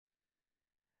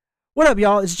What up,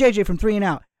 y'all? It's JJ from 3 and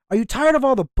Out. Are you tired of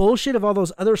all the bullshit of all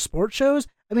those other sports shows?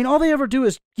 I mean, all they ever do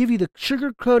is give you the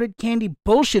sugar-coated candy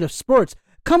bullshit of sports.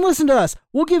 Come listen to us.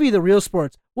 We'll give you the real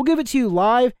sports. We'll give it to you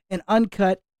live and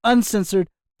uncut, uncensored,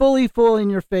 fully full in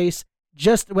your face,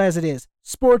 just as it is.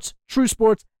 Sports, true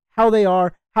sports, how they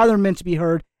are, how they're meant to be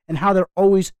heard, and how they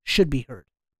always should be heard.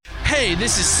 Hey,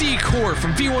 this is C Core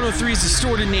from V103's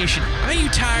Distorted Nation. Are you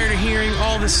tired of hearing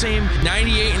all the same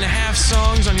 98 and a half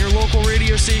songs on your local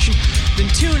radio station? Then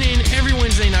tune in every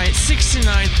Wednesday night, 6 to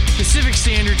 9 Pacific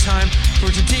Standard Time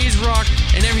for today's rock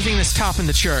and everything that's topping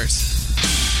the charts.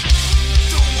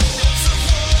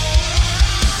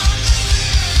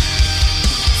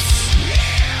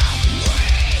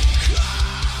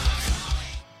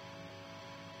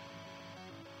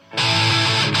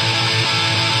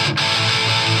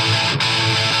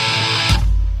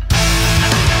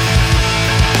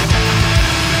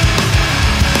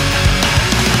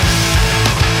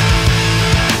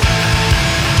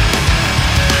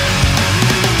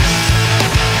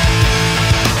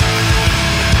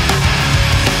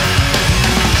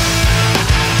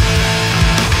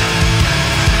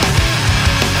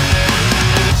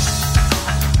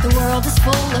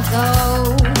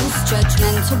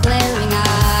 Judgmental glaring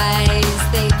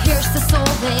eyes, they pierce the soul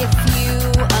if you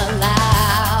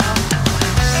allow.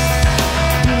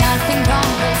 Nothing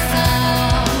wrong with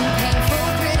some painful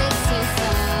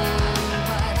criticism,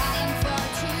 but I am far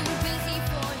too busy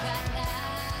for that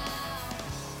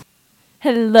now.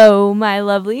 Hello, my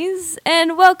lovelies,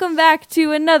 and welcome back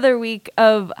to another week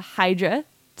of Hydra.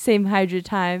 Same Hydra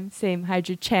time, same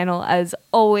Hydra channel as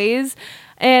always.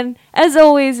 And as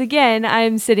always, again,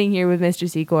 I'm sitting here with Mr.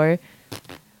 Secor.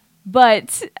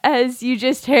 But as you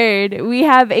just heard, we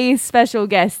have a special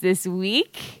guest this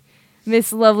week.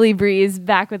 Miss Lovely Bree is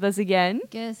back with us again.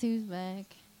 Guess who's back?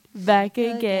 Back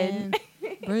again.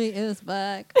 Bree is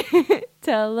back.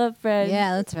 Tell a friend.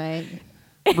 Yeah, that's right.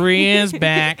 Bree is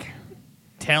back.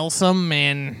 Tell some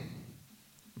men.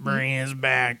 Bree is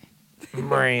back.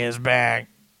 Bree is back.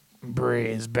 Bree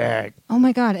is back. Oh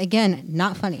my god, again,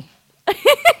 not funny.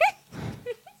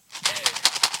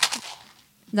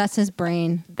 That's his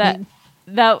brain.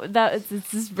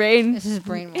 It's his brain. It's his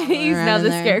brain. He's now the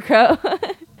scarecrow.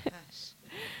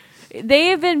 They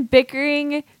have been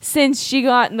bickering since she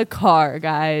got in the car,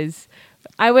 guys.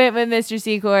 I went with Mr.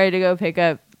 Secor to go pick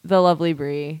up the lovely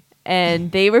Bree,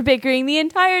 and they were bickering the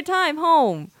entire time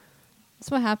home.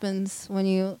 That's what happens when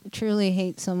you truly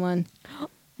hate someone,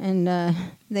 and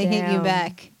they hate you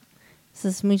back. It's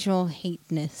this mutual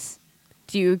hateness.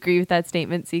 Do you agree with that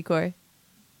statement, Secor?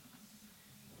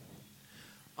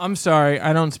 I'm sorry,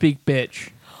 I don't speak bitch.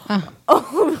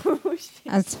 Oh, shit.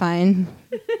 That's fine.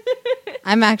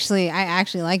 I actually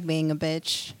like being a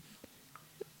bitch.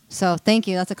 So thank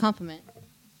you. That's a compliment.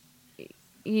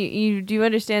 You do you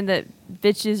understand that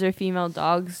bitches are female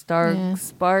dogs?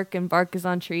 Dogs bark, and bark is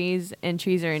on trees, and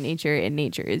trees are in nature, and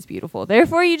nature is beautiful.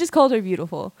 Therefore, you just called her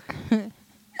beautiful.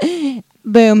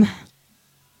 Boom.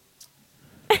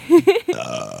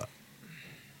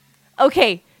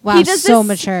 Okay. Wow, he does so this,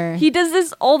 mature. He does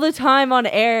this all the time on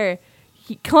air.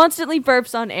 He constantly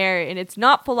burps on air, and it's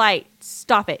not polite.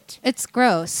 Stop it. It's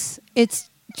gross.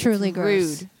 It's truly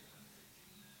gross. Rude.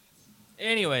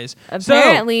 Anyways,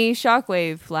 Apparently,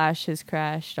 Shockwave Flash has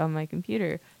crashed on my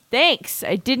computer. Thanks.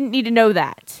 I didn't need to know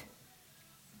that.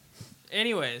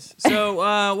 Anyways,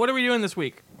 so what are we doing this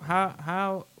week?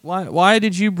 Why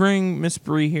did you bring Miss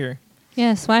Bree here?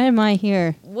 Yes, why am I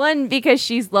here? One, because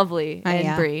she's lovely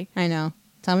and Bree. I know.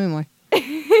 Tell me more.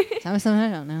 Tell me something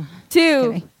I don't know.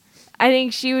 Two, I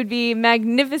think she would be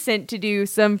magnificent to do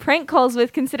some prank calls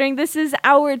with, considering this is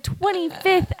our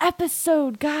 25th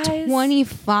episode, guys.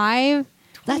 25?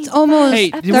 That's almost Hey,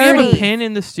 30. do we have a pen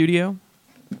in the studio?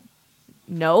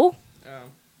 No. Oh.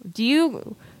 Do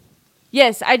you?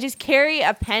 Yes, I just carry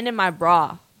a pen in my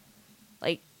bra.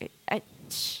 Like,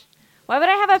 why would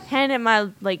I have a pen in my,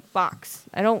 box?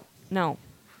 I don't know.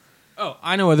 Oh,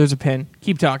 I know where there's a pen.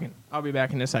 Keep talking. I'll be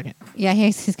back in a second. Yeah,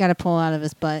 he's got to pull out of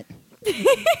his butt.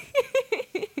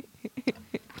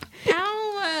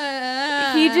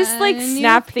 Ow, He just,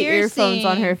 snapped the earphones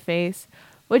on her face.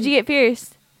 What'd you get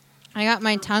pierced? I got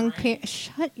my tongue pierced.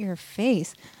 Shut your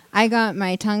face. I got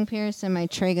my tongue pierced and my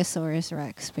Tragosaurus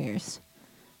Rex pierced.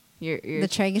 Your the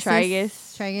tragus.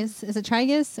 Tragus. Is it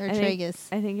tragus or tragus?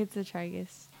 I think it's a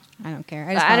tragus. I don't care.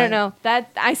 I don't know.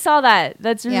 I saw that.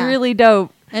 That's Yeah. really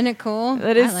dope. Isn't it cool?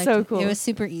 That is I liked so it. cool. It was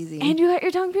super easy. And you got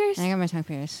your tongue pierced? I got my tongue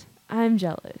pierced. I'm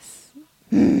jealous.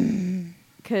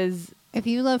 Because if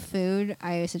you love food,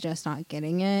 I suggest not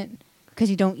getting it because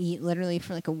you don't eat literally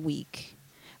for like a week.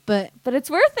 But it's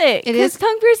worth it. It Because is.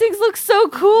 tongue piercings look so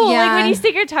cool. Like Yeah. when you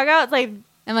stick your tongue out, it's like,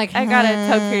 I'm like, I got a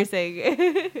tongue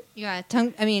piercing Yeah,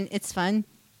 tongue. I mean, it's fun.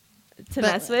 to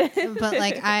mess with. But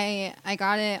like I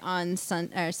got it on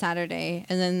Saturday,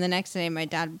 and then the next day my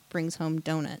dad brings home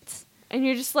donuts. And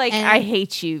you're just like, And I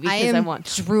hate you because I am want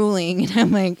to. drooling, and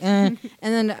I'm like, and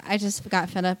then I just got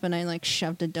fed up, and I like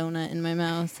shoved a donut in my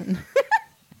mouth, and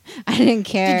I didn't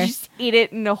care. Did you just eat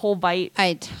it in a whole bite?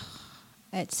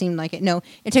 It seemed like it. No,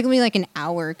 it took me like an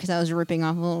hour because I was ripping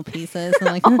off little pieces and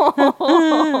like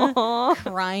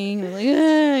crying, like,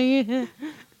 yeah.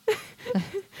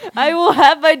 I will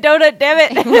have my donut, damn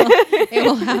it. It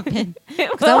will happen. It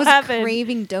Because I will was happen.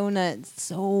 craving donuts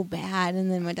so bad,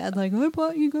 and then my dad's like, "I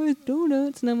bought you guys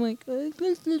donuts," and I'm like,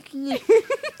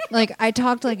 like I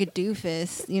talked like a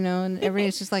doofus, you know, and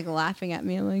everybody's just like laughing at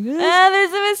me. I'm like, Ah,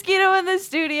 there's a mosquito in the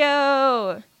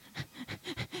studio.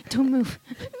 "Don't move.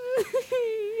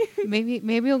 Maybe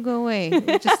it'll go away.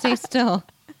 Just stay still.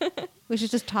 We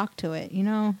should just talk to it, you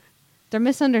know." They're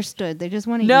misunderstood. They just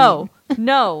want to No, eat.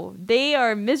 no. They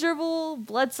are miserable,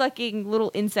 blood-sucking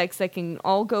little insects that can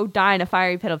all go die in a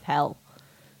fiery pit of hell.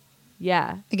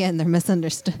 Yeah. Again, they're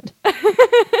misunderstood.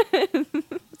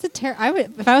 It's a if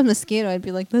I was a mosquito, I'd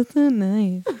be like, "That's not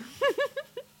nice."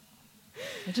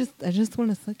 I just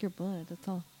want to suck your blood. That's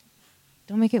all.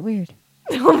 Don't make it weird.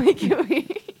 Don't make it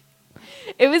weird.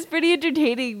 It was pretty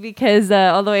entertaining because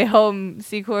on the way home,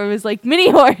 Secor was like, mini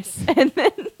horse. And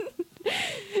then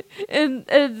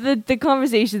the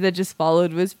conversation that just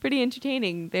followed was pretty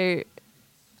entertaining.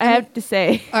 I have to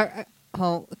say.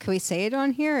 Can we say it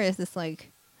on here? Or is this like?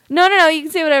 No. You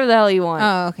can say whatever the hell you want.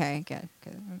 Oh, okay, good.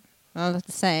 I was about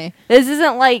to say. This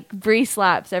isn't like Bree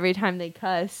slaps every time they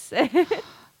cuss.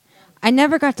 I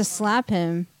never got to slap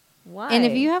him. Why? And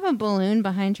if you have a balloon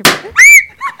behind your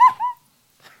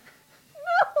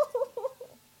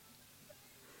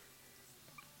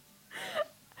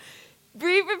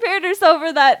Bree prepared herself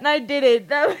for that, and I didn't.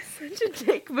 That was such a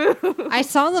dick move. I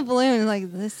saw the balloon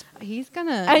like this. He's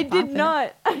gonna. I pop did it.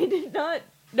 not. I did not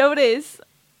notice.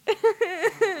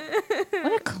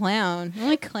 What a clown!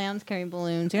 Only clowns carry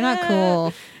balloons. You're not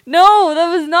cool. No,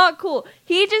 that was not cool.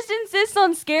 He just insists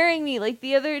on scaring me. Like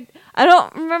the other, I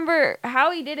don't remember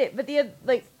how he did it, but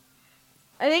I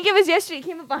think it was yesterday. He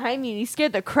came up behind me and he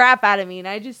scared the crap out of me, and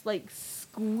I just like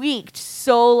squeaked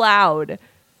so loud.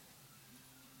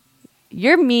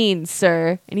 You're mean,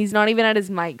 sir. And he's not even at his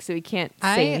mic, so he can't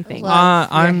say anything. love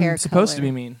your I'm hair supposed to color.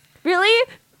 be mean. Really?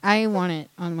 I want it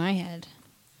on my head.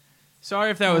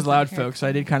 Sorry if that was loud, folks.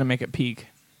 I did kind of make it peak.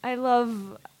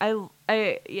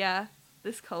 Yeah,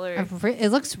 this color. It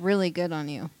looks really good on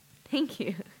you. Thank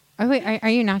you. Oh wait, are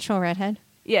you natural redhead?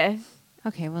 Yeah.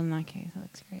 Okay, well in that case, it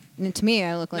looks great. And to me,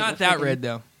 I look like Not a that freaking red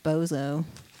though. bozo.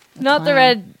 A Not the clown.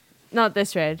 red. Not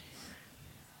this red.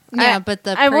 Yeah, but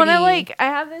the I want to pretty- I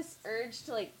have this urge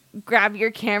to grab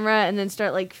your camera and then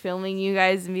start filming you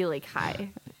guys and be like, hi.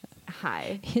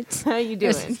 It's How you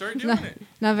doing? Start doing it.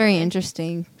 not very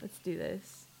interesting. Let's do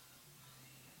this.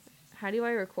 How do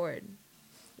I record?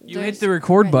 You hit the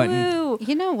record button. Woo.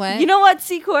 You know what? You know what,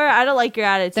 Secor? I don't like your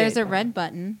attitude. There's a red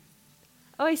button.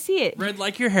 Oh, I see it. Red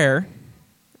like your hair.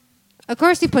 Of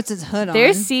course, he puts his hood on.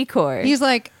 There's Secor. He's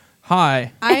like,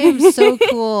 Hi. I am so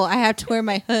cool. I have to wear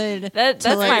my hood. That's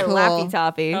to look my cool. lappy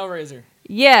toppy. Hellraiser.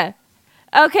 Yeah.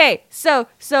 Okay, so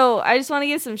I just want to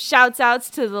give some shouts outs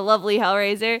to the lovely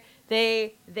Hellraiser.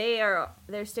 Their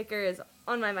sticker is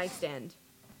on my mic stand.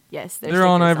 Yes, their They're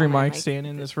on sticker's every my mic stand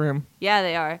in this room. Yeah,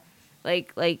 they are.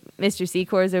 Like Mr.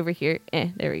 Secor's over here.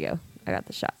 There we go. I got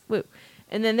the shot. Woo.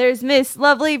 And then there's Miss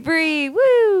Lovely Bree.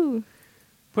 Woo.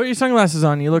 Put your sunglasses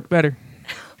on. You look better.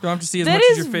 Don't have to see as That much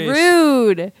as is your face.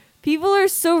 rude. People are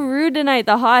so rude tonight.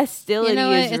 The hostility You know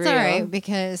what? is It's real. all right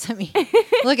because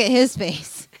look at his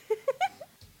face.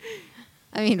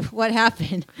 I mean, what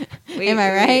happened? Wait, Am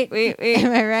I right? Wait.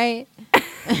 Am I right? Am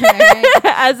I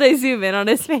right? As I zoom in on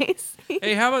his face.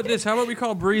 Hey, how about this? How about we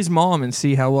call Bree's mom and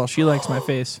see how well she likes my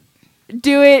face?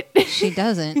 Do it. She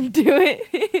doesn't. Do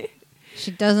it.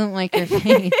 She doesn't like your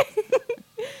face.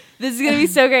 This is going to be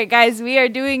so great, guys. We are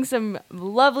doing some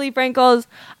lovely prank calls.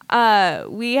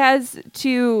 We has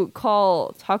to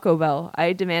call Taco Bell.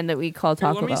 I demand that we call Here,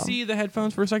 Taco let me Bell. see the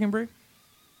headphones for a second, Bree.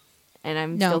 And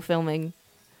I'm No. still filming.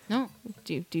 No.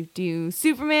 Do.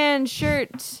 Superman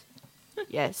shirt.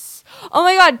 Yes. Oh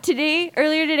my God.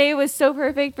 Earlier today was so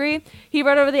perfect, Bree. He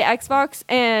brought over the Xbox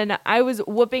and I was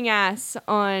whooping ass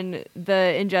on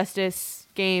the Injustice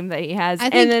game that he has. I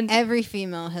think and then, every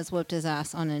female has whooped his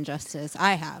ass on Injustice.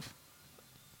 I have.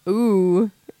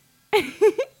 ooh.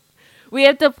 We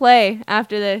have to play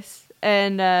after this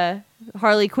and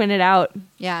Harley Quinn it out.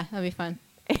 Yeah, that'd be fun.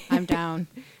 I'm down.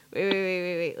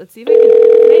 Wait. Let's see if I can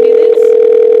I do this?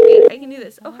 Wait, I can do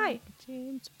this. Oh, hi.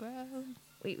 James Brown.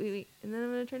 Wait. And then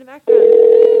I'm going to turn it back around.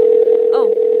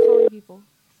 Oh, I'm calling people.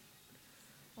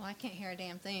 Well, I can't hear a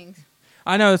damn thing.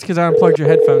 I know it's because I unplugged your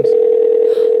headphones.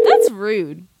 That's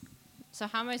rude. So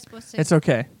how am I supposed to? It's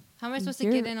okay. How am I supposed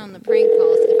You're- to get in on the prank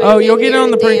calls? If I Oh, can't you'll get hear on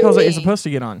the prank damn calls that you're thing? supposed to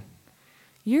get on.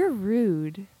 You're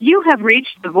rude. You have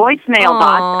reached the voicemail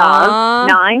box Aw. of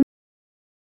 9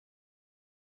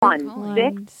 Calling.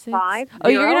 1 6 5 Oh,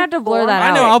 you're going to have to blur that I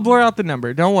out. know. I'll blur out the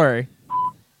number. Don't worry.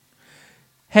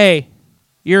 Hey,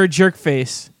 you're a jerk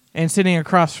face and sitting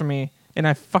across from me, and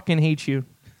I fucking hate you.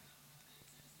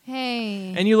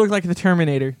 Hey. And you look like the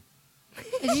Terminator.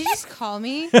 Did you just call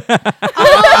me?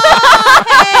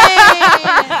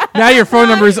 Now your phone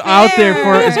number is out there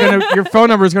your phone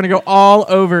number is gonna go all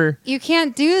over. You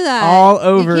can't do that. All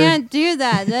over. You can't do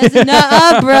that. That's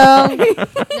nuh-uh, bro.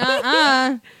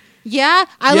 Nuh-uh. Yeah,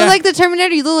 I look Yeah. like the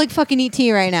Terminator. You look like fucking ET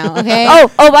right now, okay?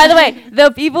 Oh, by the way, the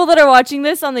people that are watching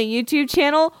this on the YouTube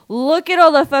channel, look at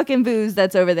all the fucking booze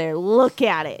that's over there. Look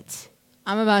at it.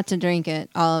 I'm about to drink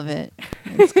it, all of it.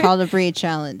 It's called a Brie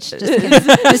challenge. Just kidding.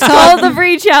 It's called the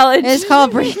free challenge. It's called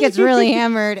Brie gets really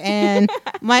hammered and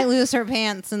might lose her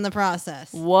pants in the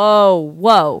process.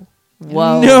 Whoa.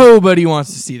 Nobody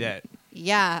wants to see that.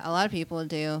 Yeah, a lot of people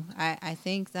do. I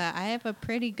think that I have a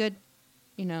pretty good,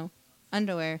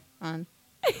 underwear on.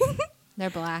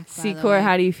 They're black. by the Secor, way.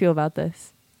 how do you feel about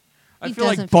this? I He feel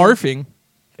like doesn't feel- barfing.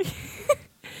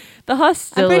 The I'm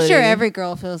hostility. pretty sure every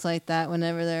girl feels like that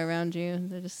whenever they're around you.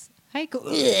 They're just, hi, go.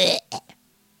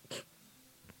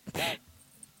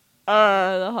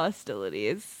 The hostility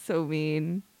is so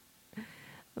mean.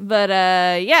 But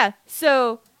yeah,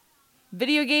 so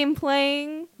video game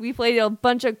playing. We played a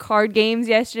bunch of card games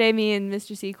yesterday. Me and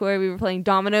Mr. Secor, we were playing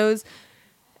dominoes,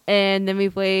 and then we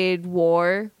played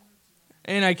War.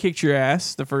 And I kicked your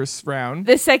ass the first round.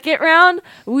 The second round,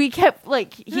 we kept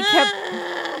he kept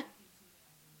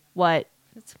what?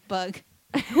 It's a bug.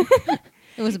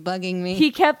 It was bugging me.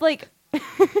 He kept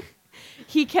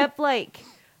he kept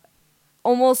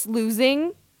almost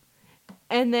losing,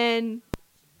 and then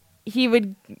he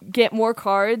would get more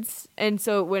cards, and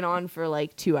so it went on for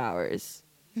 2 hours.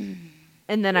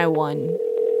 And then I won.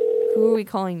 Who are we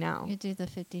calling now? You do the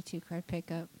 52 card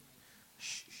pickup.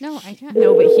 No, I can't.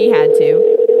 No, but he had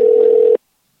to.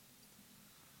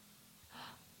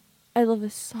 I love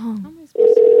this How song. am I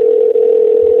supposed to?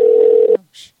 Oh,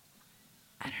 shh.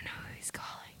 I don't know who he's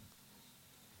calling.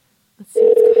 Let's see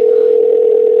what's going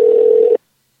on.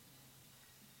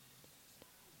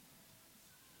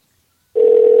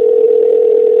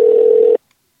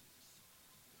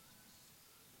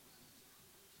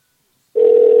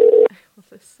 I love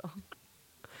this song.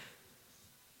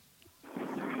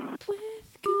 With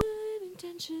good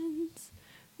intentions.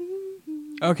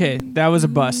 Okay, that was a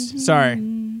bust. Sorry.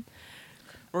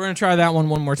 We're gonna try that one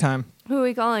more time. Who are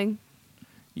we calling?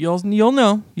 You'll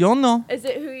know. You'll know. Is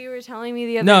it who you were telling me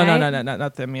the other No, night? no,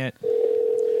 not them yet.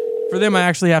 For them, I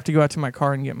actually have to go out to my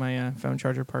car and get my phone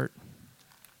charger part.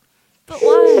 But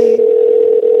why?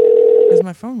 Because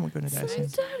my phone won't go to die soon.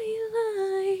 Dirty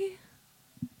lie.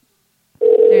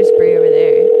 There's Brie over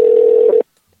there.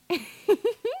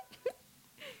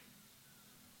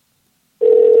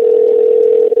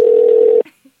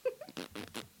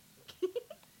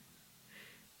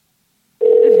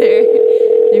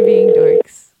 They're being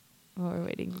dorks while we're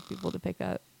waiting for people to pick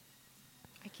up.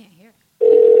 I can't hear.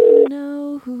 You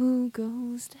know who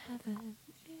goes to heaven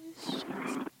is just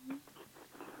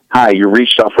Hi, you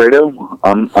reached Alfredo.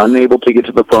 I'm unable to get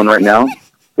to the phone right now.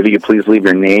 If you could please leave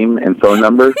your name and phone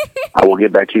number, I will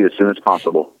get back to you as soon as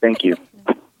possible. Thank you.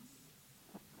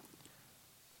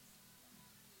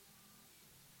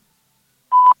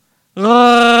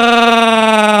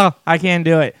 I can't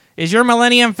do it. Is your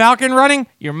Millennium Falcon running?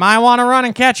 You might want to run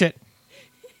and catch it.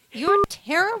 You're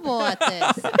terrible at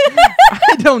this.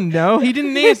 I don't know. He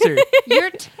didn't answer. You're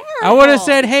terrible. I would have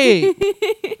said, hey,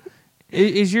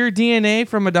 is your DNA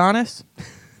from Adonis?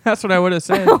 That's what I would have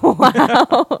said.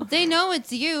 They know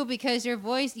it's you because your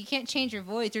voice, you can't change your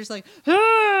voice. You're just like,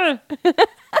 "Ah."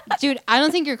 Dude, I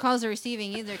don't think your calls are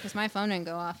receiving either because my phone didn't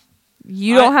go off.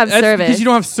 You don't have That's service. Because you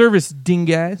don't have service,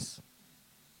 dingass.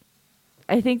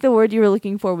 I think the word you were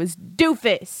looking for was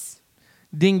doofus.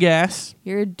 Dingass.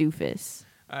 You're a doofus.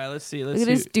 All right, let's see. Look at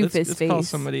his doofus let's call face.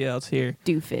 somebody else here.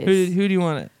 Doofus. Who do you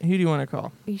want to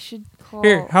call? We should call.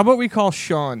 Here, how about we call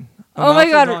Sean? Oh my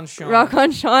God! Don Sean. Rock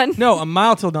on Sean. No, a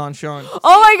mile till Don Sean.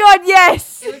 Oh my God!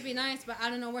 Yes. It would be nice, but I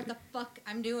don't know what the fuck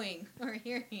I'm doing or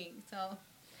hearing. So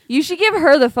You should give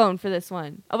her the phone for this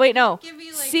one. Oh wait, no. Give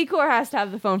me, like- Secor has to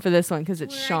have the phone for this one because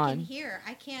it's where I Sean. can hear,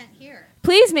 I can't hear.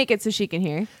 Please make it so she can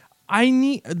hear. I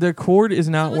need the cord is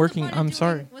not working. I'm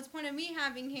sorry. What's the point of me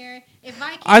having here if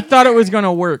I can't I thought it hear? was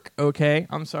gonna work. Okay,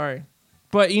 I'm sorry,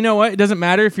 but you know what? It doesn't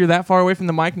matter if you're that far away from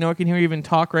the mic. No one can hear you even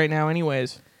talk right now,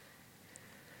 anyways.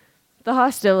 The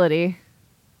hostility.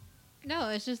 No,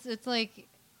 it's like.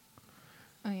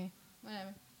 Okay,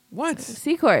 whatever. What?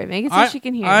 Secor, make it so she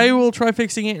can hear. I will try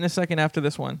fixing it in a second after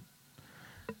this one.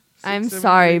 I'm 673.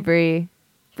 sorry, Bree.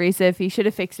 Bree said you should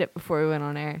have fixed it before we went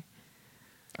on air.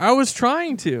 I was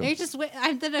trying to. You just wait.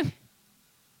 I did a.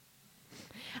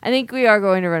 I think we are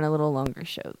going to run a little longer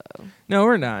show, though. No,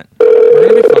 we're not. We're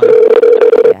gonna be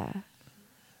fine. Yeah.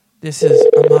 This is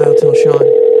A Mile Till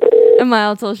Sean. A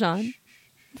mile till Sean.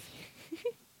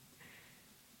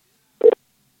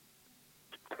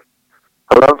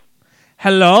 Hello?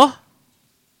 Hello?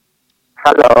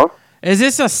 Hello? Is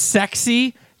this a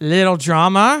sexy little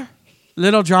drama?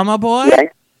 Little drama boy?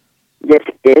 Yes. Yes,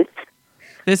 it is.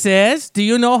 This is? Do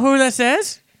you know who this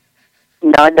is?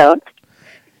 No, I don't.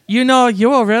 You know, you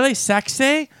were really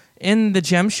sexy in the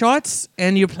gym shorts,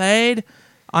 and you played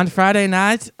on Friday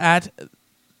night at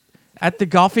the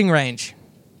golfing range.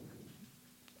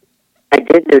 I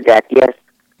did do that, yes.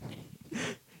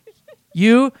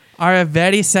 You are a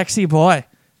very sexy boy.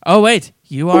 Oh, wait.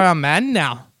 You are a man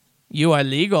now. You are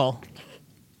legal.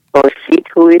 Oh, shit,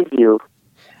 who is you?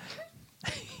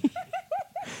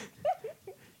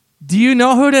 Do you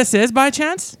know who this is by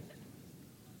chance?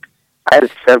 I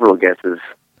have several guesses.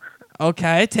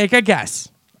 Okay, take a guess.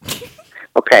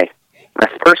 Okay. My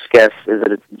first guess is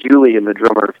that it's Julian, the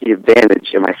drummer of The Advantage,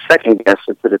 and my second guess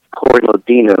is that it's Corey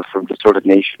Lodina from Distorted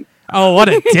Nation. Oh, what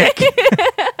a dick.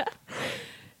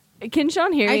 Can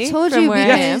Sean hear me? I told from you where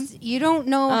I am? because you don't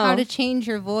know how Oh. to change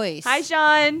your voice. Hi,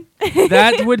 Sean.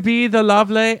 That would be the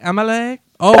lovely Emily.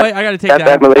 Oh, wait, I got to take That's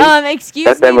that. Emily. Excuse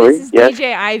That's me. Emily, This is yes.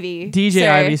 DJ Ivy. DJ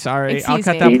sir. Ivy, sorry. I'll Excuse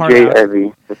cut me. that part DJ out.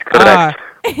 Evie. That's correct.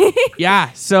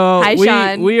 Yeah, so Hi,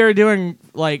 Sean. we are doing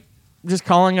like just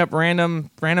calling up random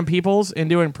peoples and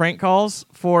doing prank calls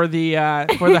for the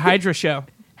Hydra show.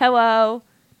 Hello.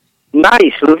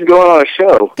 Nice. Let's go on a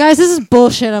show. Guys, this is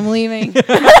bullshit. I'm leaving.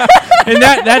 And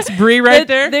that's Bree right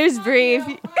there. There's Bree.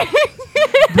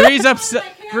 Bree's upset.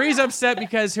 Bree's upset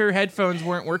because her headphones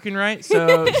weren't working right,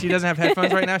 so she doesn't have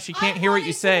headphones right now. She can't hear what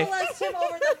you say.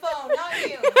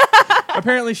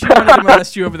 Apparently, she wanted to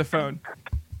molest you over the phone.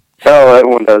 Oh,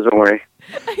 everyone does. Don't worry.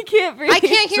 I can't breathe. I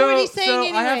can't hear what he's saying so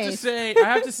anyways. I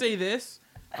have to say this.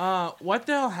 What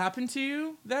the hell happened to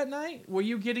you that night? Were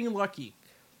you getting lucky?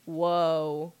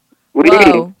 Whoa. What do you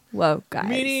mean? Whoa, guys.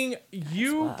 Meaning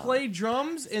you played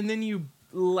drums and then you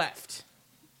left.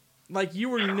 Like you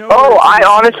were no. Oh, I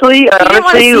honestly didn't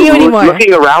wanna see you was anymore.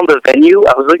 looking around the venue.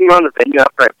 I was looking around the venue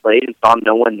after I played and saw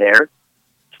no one there.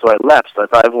 So I left. So I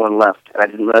thought everyone left. And I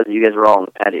didn't realize that you guys were all on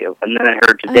the patio. And then I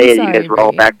heard today that you guys were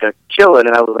all Bree. back to chilling.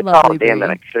 And I was like, Lovely, oh, damn it.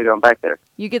 Bree. I should have gone back there.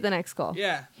 You get the next call.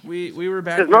 Yeah, we were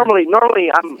back. Because there.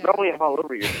 normally I'm all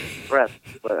over your breath.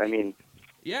 But I mean,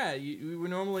 Yeah, we were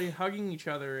normally hugging each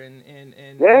other and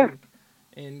Yeah.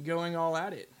 and going all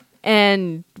at it.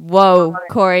 And whoa,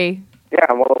 Corey. yeah,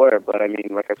 I'm well aware. But I mean,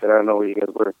 like I said, I don't know where you guys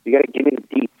were. You got to give me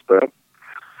the deets, bro.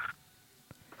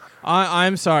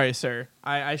 I'm sorry, sir.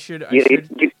 I should. Give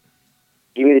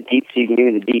me the deets so you can give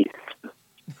me the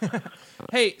deets.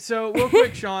 Hey, so real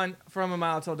quick, Sean, from A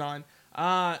Mile Till Dawn.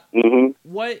 Mm-hmm.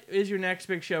 What is your next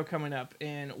big show coming up,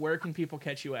 and where can people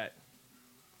catch you at?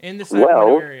 In the Sacramento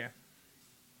Well, area.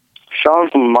 Sean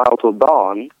from Mile Till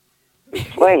Dawn is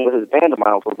playing with his band A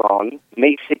Mile Till Dawn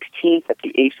May 16th at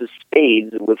the Ace of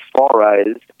Spades with Fall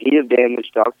Rise, Heat of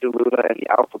Damage, Dr. Luna, and the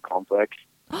Alpha Complex.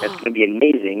 That's going to be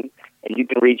amazing. And you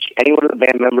can reach any one of the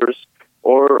band members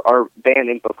or our band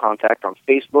info contact on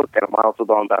Facebook at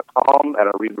amiletilldawn.com at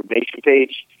our Reverb Nation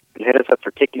page, and hit us up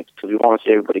for tickets because we want to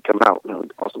see everybody come out and have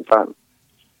an awesome time.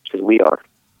 Because we are.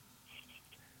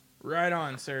 Right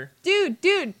on, sir.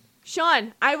 Dude,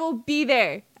 Sean, I will be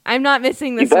there. I'm not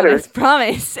missing this You one. better. I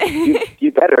promise.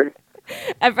 You better.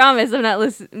 I promise I'm not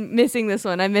missing this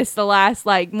one. I missed the last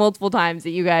multiple times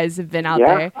that you guys have been out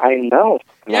Yeah, there. I know.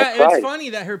 And Yeah, that's it's right. funny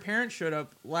that her parents showed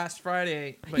up last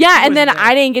Friday. But Yeah, she and then wasn't there.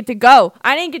 I didn't get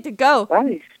to go.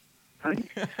 Nice.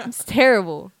 It's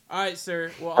terrible. All right,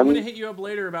 sir. Well, I'm going to hit you up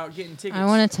later about getting tickets. I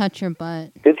want to touch your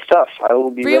butt. Good stuff. I will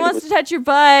be Bree ready wants with to touch your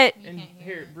butt. And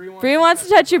here, Bree wants to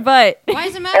touch your butt. Why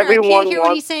does it matter? I Everyone can't hear what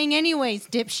wants- he's saying anyways,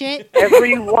 dipshit.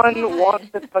 Everyone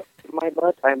wants to touch my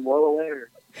butt. I'm well aware.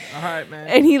 All right, man.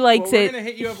 And he likes We're it. going to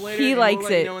hit you up later. He and likes we'll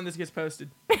let it. you know when this gets posted.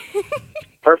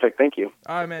 Perfect. Thank you.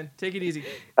 All right, man. Take it easy.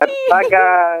 Bye,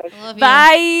 guys. I love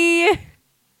you. Bye.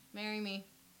 Marry me.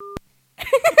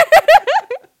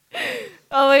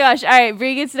 Oh my gosh. All right,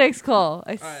 Bree gets the next call.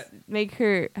 right. Make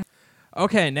her.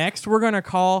 Okay, next we're going to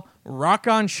call Rock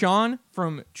On Sean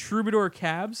from Troubadour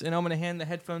Cabs, and I'm going to hand the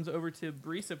headphones over to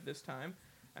Breesip this time.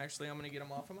 Actually, I'm going to get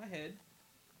them off of my head.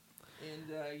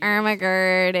 And, Oh my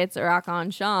god, it's Rock On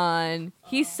Sean.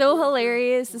 He's so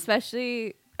hilarious,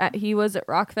 especially he was at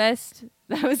Rockfest.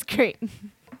 That was great.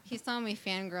 He saw me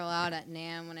fangirl out at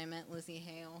NAMM when I met Lizzie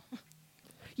Hale.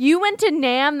 You went to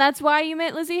NAMM, that's why you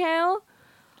met Lizzie Hale?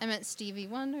 I met Stevie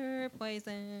Wonder,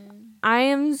 Poison. I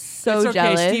am so it's okay,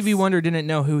 jealous. Stevie Wonder didn't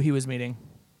know who he was meeting.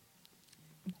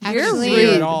 You're Actually,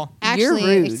 rude at all. Actually,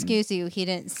 You're rude. excuse you, he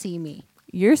didn't see me.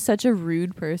 You're such a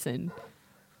rude person.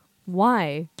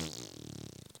 Why?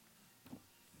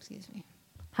 Excuse me.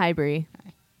 Hi, Bree.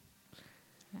 Hi.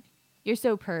 You're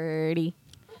so pretty.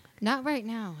 Not right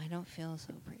now. I don't feel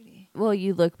so pretty. Well,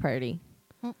 you look pretty.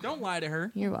 Don't lie to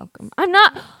her. You're welcome. I'm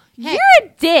not. Hey. You're a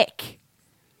dick.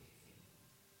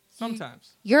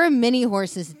 Sometimes. You're a mini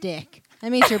horse's dick.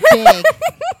 That means you're big.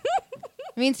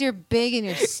 It means you're big and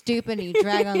you're stupid and you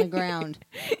drag on the ground.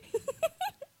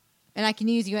 And I can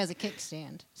use you as a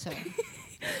kickstand. So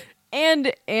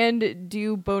And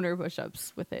do boner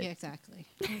push-ups with it. yeah, exactly.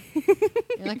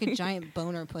 You're like a giant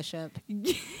boner push-up.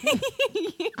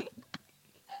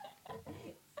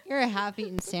 You're a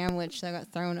half-eaten sandwich that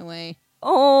got thrown away.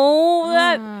 Oh,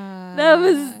 that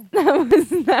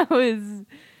was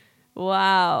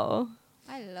wow.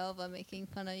 I love making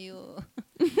fun of you.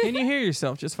 And you hear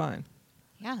yourself just fine.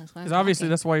 Yeah, that's why. Because obviously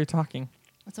that's why you're talking.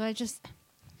 That's what I just.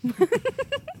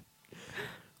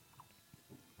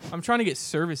 I'm trying to get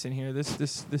service in here.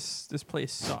 This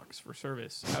place sucks for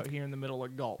service out here in the middle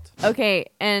of Galt. Okay,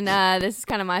 and this is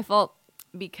kind of my fault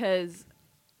because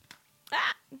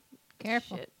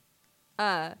Careful. shit.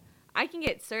 I can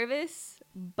get service,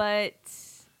 but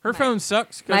Her my- phone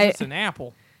sucks my- because it's an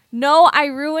Apple. No, I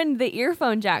ruined the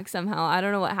earphone jack somehow. I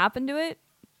don't know what happened to it.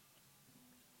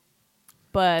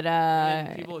 But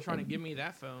And people are trying to give me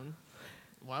that phone.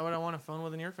 Why would I want a phone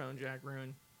with an earphone jack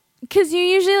ruined? because you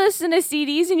usually listen to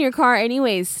CDs in your car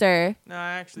anyways, sir. No,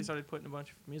 I actually started putting a bunch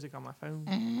of music on my phone.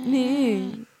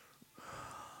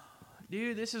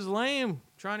 Dude, this is lame.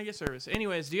 Trying to get service.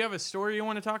 Anyways, do you have a story you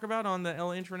want to talk about on the El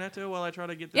Internetto while I try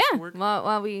to get this Yeah. to work?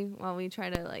 While we try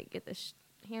to like get this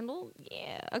handled.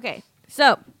 Yeah. Okay.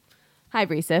 So, hi,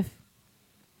 Breesif.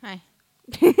 Hi.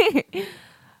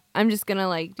 I'm just gonna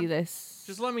like do this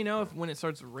Just let me know when it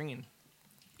starts ringing.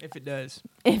 If it does.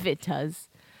 if it does.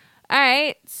 All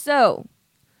right. So,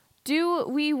 do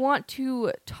we want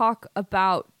to talk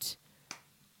about?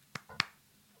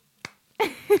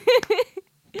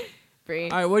 Bree.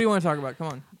 All right, what do you want to talk about? Come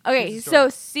on. Okay, Choose a so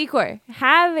story. Secor,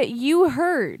 have you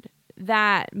heard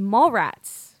that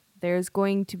Mallrats, there's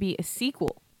going to be a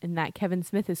sequel and that Kevin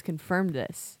Smith has confirmed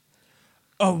this?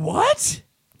 A what?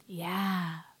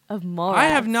 Yeah, of Mallrats. I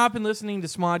have not been listening to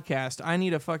Smodcast. I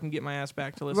need to fucking get my ass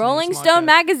back to listening Rolling to Stone Smodcast.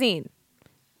 magazine.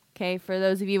 Okay, for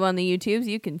those of you on the YouTubes,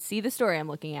 you can see the story I'm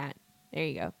looking at. There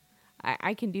you go.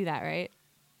 I can do that, right?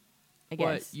 I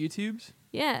What, guess. YouTubes?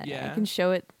 Yeah, Yeah. I can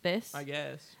show it this. I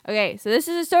guess. Okay, so this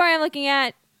is a story I'm looking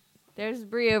at. There's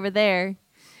Brie over there.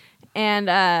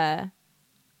 And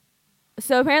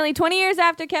so apparently 20 years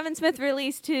after Kevin Smith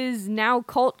released his now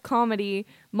cult comedy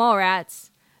Mallrats,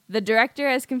 the director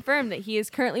has confirmed that he is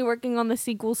currently working on the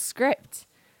sequel script.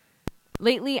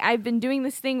 Lately, I've been doing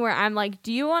this thing where I'm like,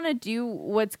 do you want to do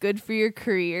what's good for your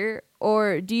career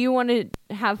or do you want to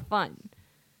have fun?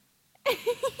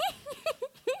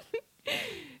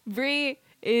 Brie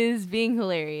is being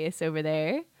hilarious over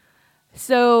there.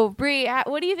 So, Brie,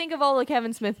 what do you think of all the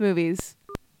Kevin Smith movies?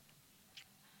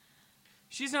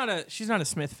 She's not a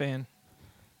Smith fan.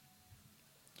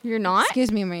 You're not?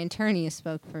 Excuse me, my attorney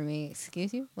spoke for me.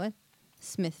 Excuse you? What?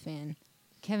 Smith fan.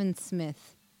 Kevin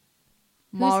Smith.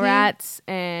 Who's he? Mallrats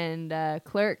and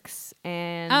Clerks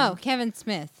and Oh, Kevin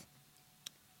Smith.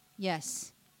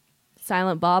 Yes.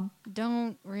 Silent Bob.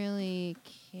 Don't really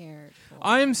care.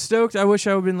 I'm stoked. I wish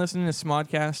I would have been listening to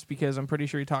Smodcast because I'm pretty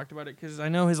sure he talked about it. Because I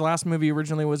know his last movie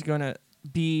originally was going to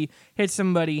be Hit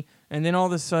Somebody, and then all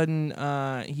of a sudden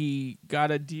he got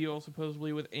a deal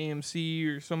supposedly with AMC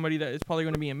or somebody that is probably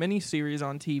going to be a miniseries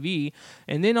on TV.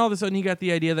 And then all of a sudden he got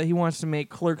the idea that he wants to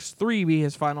make Clerks 3 be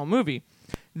his final movie.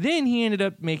 Then he ended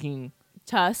up making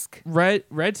Tusk.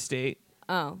 Red State,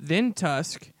 Oh. then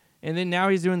Tusk, and then now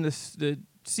he's doing the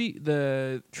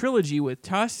trilogy with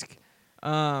Tusk.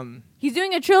 He's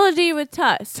doing a trilogy with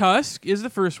Tusk. Tusk is the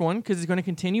first one because it's going to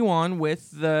continue on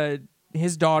with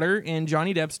his daughter and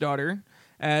Johnny Depp's daughter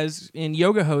as in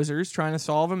Yoga Hosers trying to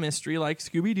solve a mystery like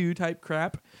Scooby-Doo type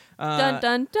crap Dun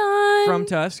dun dun. from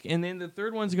Tusk. And then the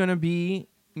third one's going to be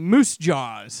Moose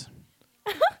Jaws.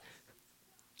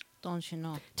 Don't you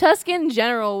know? Tusk in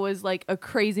general was like a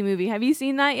crazy movie. Have you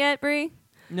seen that yet, Brie?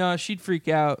 No, she'd freak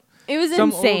out. It was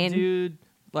Some insane. old dude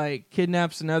like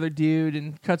kidnaps another dude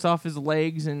and cuts off his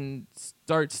legs and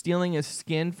starts stealing his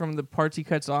skin from the parts he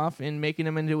cuts off and making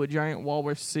him into a giant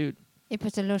walrus suit. He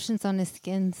puts the lotions on his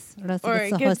skins. Or else Or he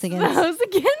it gets gets the the hose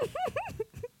again. hose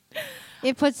again.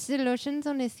 He puts the lotions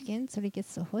on his skin so he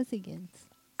gets the hose again.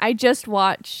 I just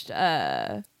watched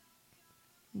that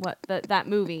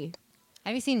movie.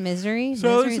 Have you seen Misery?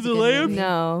 Silence Misery's of a the good Lambs? movie.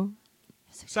 No.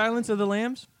 Silence of the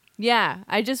Lambs? Yeah,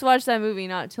 I just watched that movie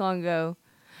not too long ago.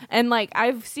 And like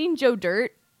I've seen Joe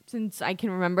Dirt since I can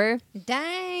remember.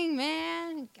 Dang,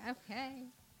 man. Okay.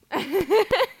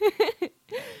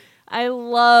 I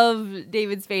love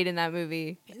David Spade in that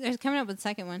movie. There's coming up with the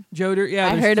second one. Joe Dirt, yeah,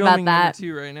 I there's heard about filming number that.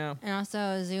 2 right now. And also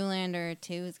Zoolander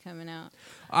 2 is coming out.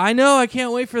 I know, I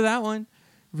can't wait for that one.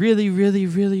 Really, really,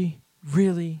 really,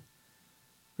 really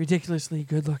ridiculously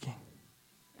good looking.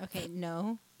 Okay,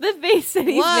 no. The face that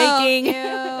he's Whoa, making.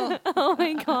 ew. Oh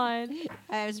my god.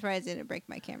 I was surprised I didn't break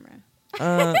my camera.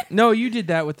 No, you did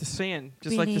that with the sand,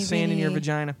 just like the Really, sand in your really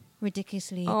vagina.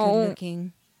 Ridiculously Oh. good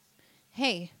looking.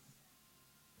 Hey.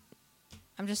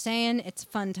 I'm just saying it's a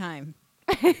fun time.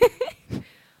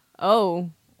 Oh,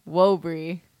 whoa,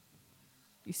 Brie.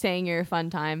 You saying you're a fun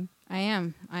time? I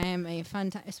am. I am a fun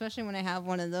time, especially when I have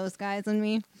one of those guys on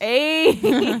me. Hey,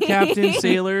 Captain,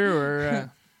 Sailor,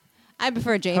 or I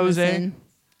prefer Jameson. Jose?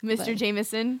 Mr. But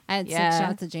Jameson. I had Yeah. 6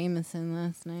 shots of Jameson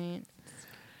last night.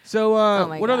 so. Oh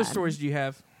my What other God. stories do you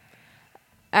have?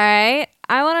 All right,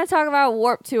 I want to talk about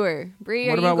Warp Tour. Brie,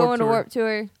 What are you about Warp going to Tour? Warp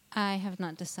Tour? I have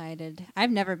not decided.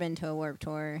 I've never been to a Warp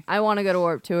Tour. I want to go to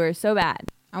Warp Tour so bad.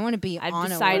 I want to be I've on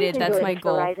decided a Warp that's Tour. my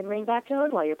goal. Verizon ringback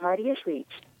tone while your party is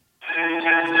reached.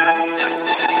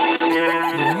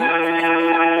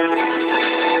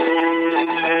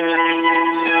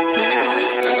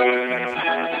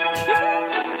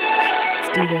 Let's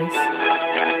do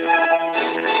this.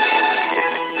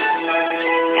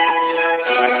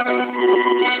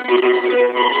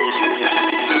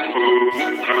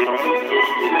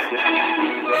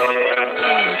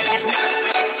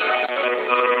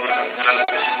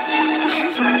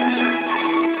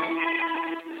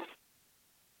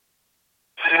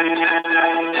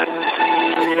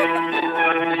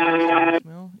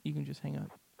 Well, you can just hang up.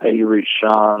 Hey, you reached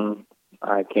Sean.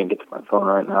 I can't get to my phone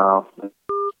right now.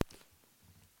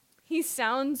 He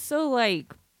sounds so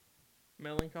like,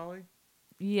 Melancholy.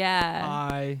 yeah.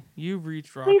 Hi, you've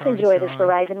reached Rock Please on enjoy this Sean.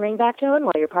 Verizon ringback tone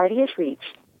while your party is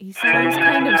reached. He sounds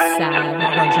kind of sad.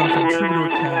 Rock on Sean from Troubadour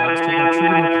Cabs. Check out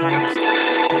Troubadour Cabs.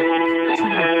 Troubadour Piston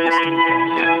Cabs.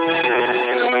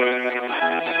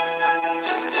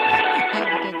 I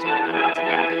have a good joke on that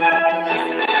tonight, guys,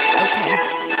 after this. Okay.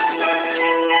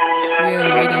 We are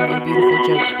waiting your beautiful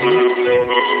joke.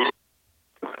 Brie.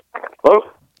 Hello?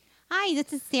 Hi,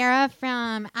 this is Sarah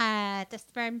from the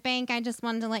Sperm Bank. I just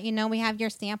wanted to let you know we have your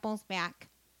samples back.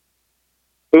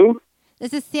 Who?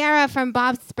 This is Sarah from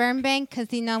Bob's Sperm Bank because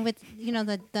with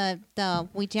the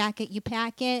we jacket you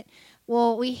pack it.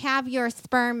 Well, we have your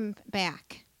sperm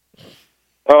back.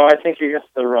 Oh, I think you got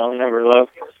the wrong number, love.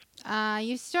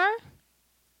 You sure?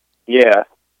 Yeah.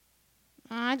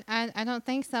 I don't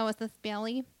think so. Is this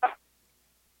Billy?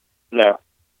 No.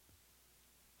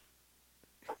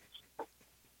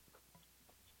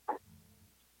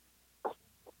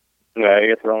 No,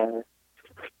 you got the wrong number.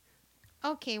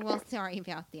 Okay, well, sorry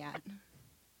about that.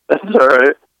 That's all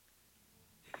right.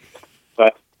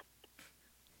 But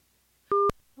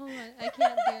Hold on, I can't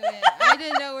do it. I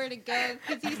didn't know where to go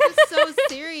because he's just so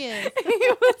serious.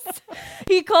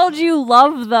 He called you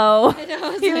love, though. I know, I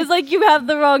was He was like, you have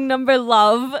the wrong number,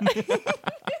 love.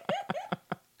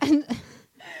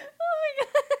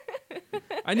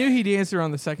 I knew he'd answer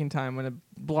on the second time when a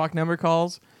block number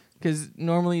calls, because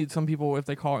normally some people, if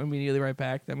they call immediately right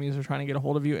back, that means they're trying to get a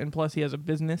hold of you. And plus, he has a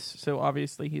business, so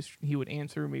obviously he would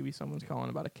answer. Maybe someone's calling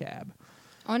about a cab.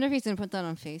 I wonder if he's gonna put that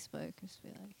on Facebook. Just be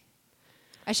like,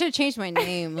 I should have changed my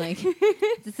name. Like,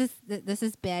 this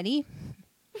is Betty.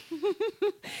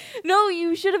 No,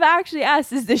 you should have actually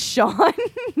asked, is this Sean?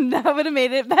 That would have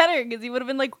made it better, because he would have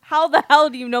been like, how the hell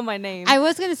do you know my name? I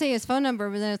was gonna say his phone number,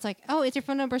 but then it's like, oh, is your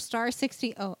phone number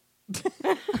 *60? Oh,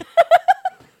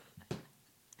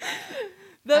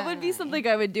 That would be something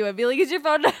I would do. I'd be like, is your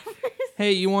phone number?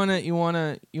 Hey, you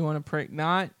wanna prank?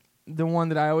 Not the one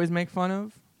that I always make fun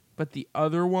of, but the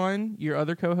other one, your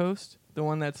other co-host, the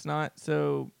one that's not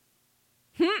so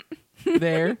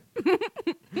there.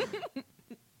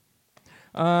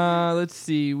 Let's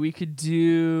see. We could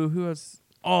do who else?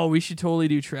 Oh, we should totally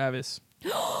do Travis.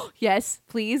 Yes,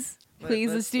 please.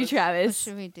 Please, let's do What Travis.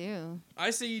 should we do?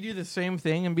 I say you do the same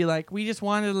thing and be like, we just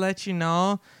wanted to let you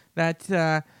know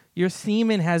that your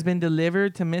semen has been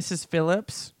delivered to Mrs.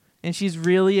 Phillips, and she's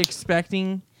really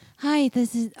expecting. Hi,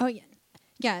 this is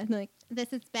yeah, like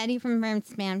this is Betty from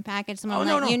Spam Package. Someone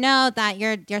Oh, let no. you know that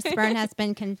your sperm has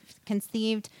been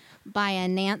conceived by a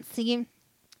Nancy.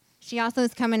 She also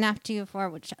is coming after you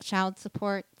for child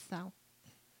support. So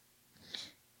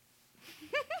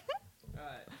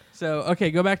So, okay,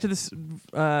 go back to this.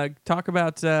 Talk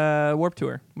about Warp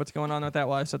Tour. What's going on with that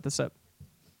while I set this up?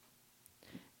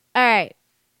 All right.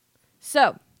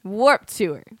 So, Warp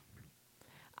Tour.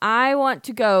 I want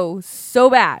to go so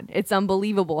bad. It's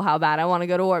unbelievable how bad I want to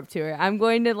go to Warp Tour. I'm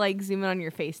going to like zoom in on your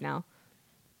face now.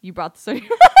 You brought this on your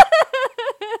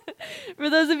For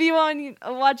those of you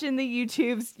watching the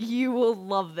YouTubes, you will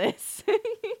love this.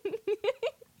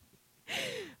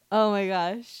 Oh my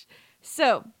gosh.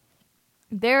 So,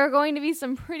 there are going to be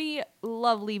some pretty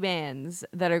lovely bands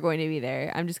that are going to be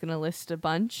there. I'm just going to list a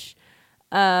bunch.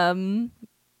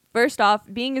 First off,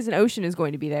 Being as an Ocean is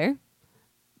going to be there.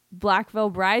 Black Veil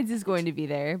Brides is going to be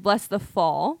there. Bless the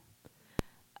Fall.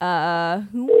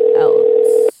 Who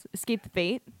else? Escape the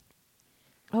Fate.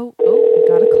 Oh, we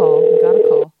got a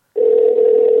call.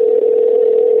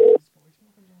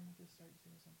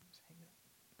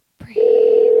 Breathe.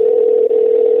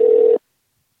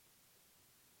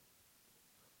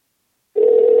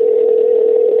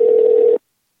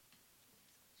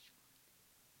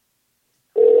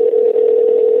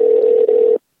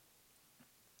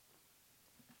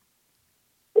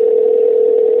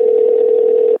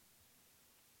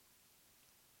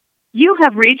 You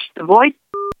have reached the voice.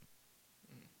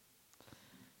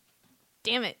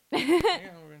 Damn it. Yeah,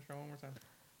 we're gonna try one more time.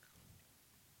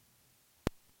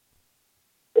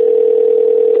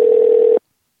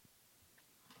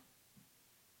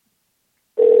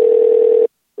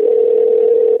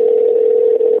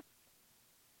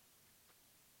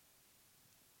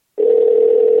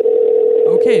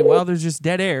 Okay, while there's just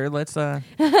dead air, let's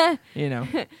you know.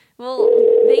 Well,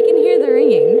 they can hear the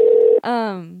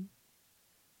ringing.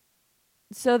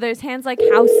 So there's Hands Like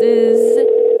Houses.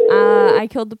 I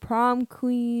Killed the Prom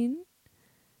Queen.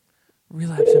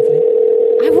 Relapse Symphony.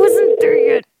 I wasn't there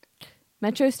yet.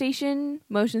 Metro Station.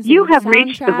 Motion You City have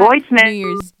reached the Soundtrack, voicemail. New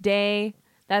Year's Day.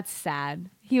 That's sad.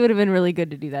 He would have been really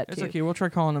good to do that It's too. okay. We'll try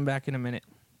calling him back in a minute.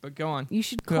 But go on. You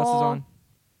should Who call. else is on?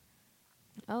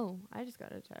 Oh, I just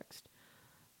got a text.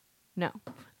 No.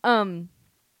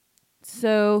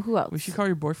 So who else? We should call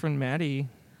your boyfriend Maddie.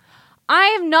 I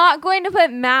am not going to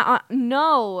put Matt on.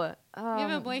 No. you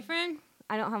have a boyfriend?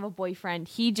 I don't have a boyfriend.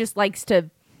 He just likes to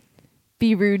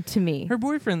be rude to me. Her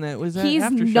boyfriend that was at He's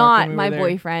Aftershock when not we my were there.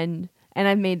 boyfriend, and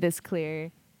I've made this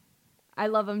clear. I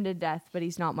love him to death, but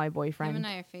he's not my Him boyfriend. and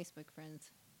I are Facebook friends.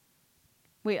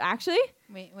 Wait, actually?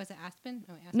 Wait, was it Aspen?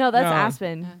 Oh, wait, Aspen. No, that's No.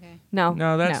 Aspen. Okay. No.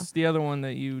 No, that's the other one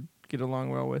that you get along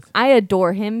well with. I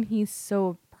adore him. He's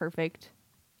so perfect.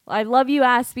 I love you,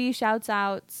 Aspie. Shouts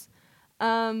outs.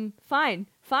 Fine.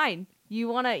 You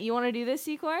wanna do this,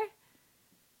 Secor?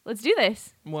 Let's do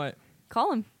this. What?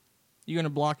 Call him. You gonna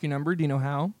block your number? Do you know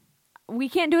how? We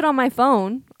can't do it on my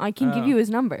phone. I can give Oh. you his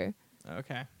number.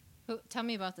 Okay. Tell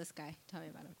me about this guy. Tell me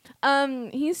about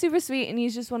him. He's super sweet, and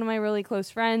he's just one of my really close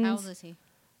friends. How old is he?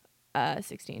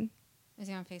 16. Is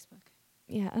he on Facebook?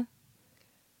 Yeah.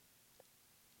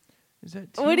 Is that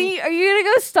What are you gonna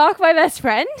go stalk my best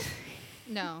friend?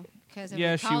 No, because if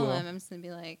Yeah, we she call will. him, I'm just gonna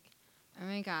be like, "Oh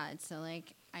my god!" So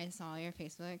like, I saw your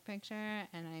Facebook picture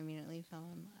and I immediately fell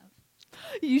in love.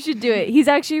 You should do it. He's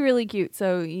actually really cute,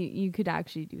 so you could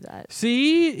actually do that.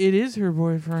 See, it is her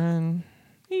boyfriend.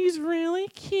 He's really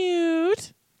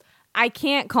cute. I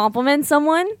can't compliment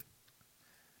someone.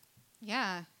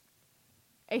 Yeah.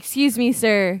 Excuse me,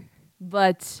 sir,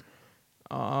 but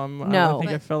I No. don't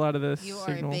think I But fell out of the You are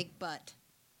signal. a big butt.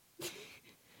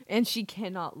 and she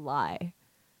cannot lie.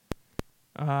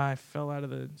 I fell out of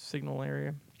the signal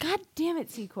area. God damn it,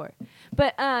 Secor.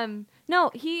 But no,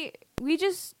 we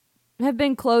just have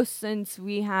been close since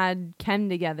we had Chem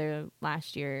together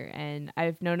last year, and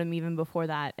I've known him even before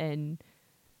that, and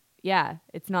yeah,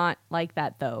 it's not like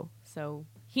that though. So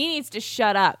he needs to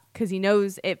shut up because he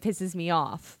knows it pisses me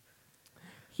off.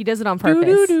 He does it on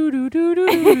purpose.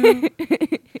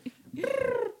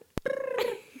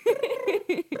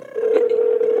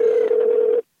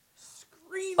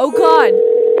 Oh God,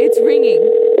 it's ringing.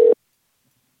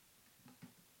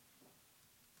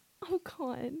 Oh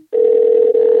God,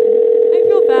 I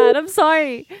feel bad. I'm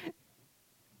sorry.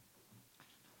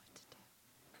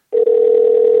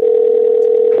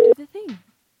 Do the thing.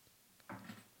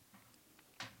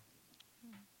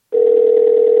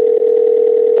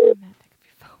 Oh, Matt, pick up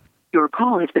your phone.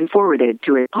 call has been forwarded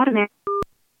to an automatic.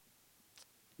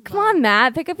 Come on,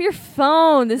 Matt. Pick up your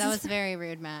phone. This That is was very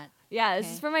rude, Matt. yeah. This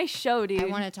okay. is for my show, dude. I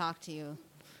want to talk to you.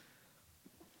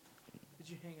 Did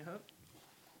you hang up?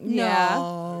 Yeah.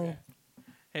 No.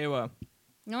 Hey, well,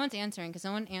 No one's answering because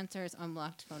no one answers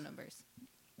unblocked phone numbers.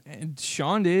 and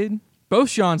Sean did. Both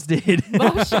Sean's did.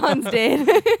 Both Sean's did.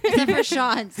 Except for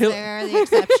Sean's. They're the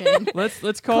exception.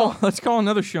 let's call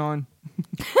another Sean.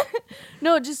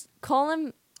 No, just call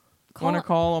him. Want to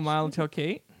call a mile and tell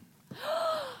Kate?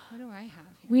 What do I have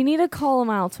here? We need to call him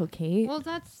out, Kate. Well,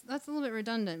 that's a little bit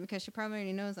redundant because she probably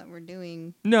already knows that we're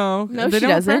doing. No, No, they she don't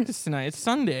doesn't. practice tonight. It's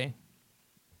Sunday.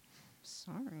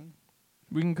 Sorry.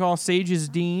 We can call Sage's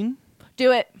Dean.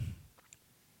 Do it.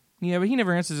 Yeah, but he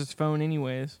never answers his phone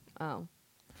anyways. Oh.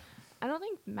 I don't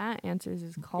think Matt answers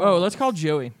his call. Oh, let's call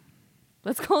Joey.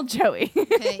 Let's call Joey.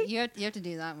 Okay, you have to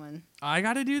do that one. I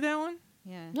got to do that one?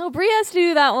 Yeah. No, Bree has to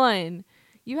do that one.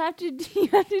 You have to do You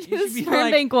the should be sperm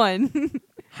like- bank one.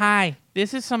 Hi,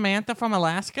 this is Samantha from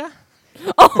Alaska.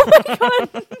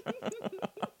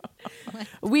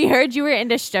 We heard you were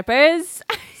into strippers.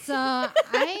 So I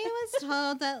was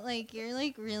told that like you're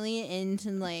like really into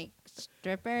like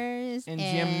strippers And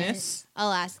gymnasts?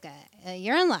 Alaska.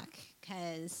 You're in luck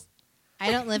because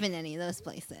I don't live in any of those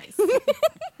places,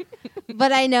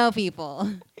 but I know people.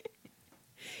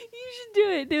 You should do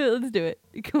it. Do it. Let's do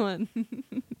it. Come on.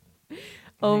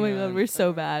 Oh my Hang god, on. we're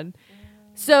so bad.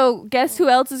 So guess who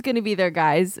else is going to be there,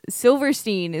 guys?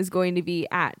 Silverstein is going to be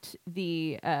at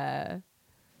the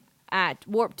at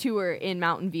Warp Tour in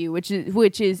Mountain View, which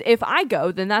is if I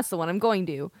go, then that's the one I'm going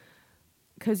to,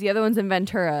 because the other one's in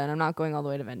Ventura, and I'm not going all the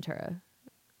way to Ventura.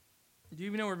 Do you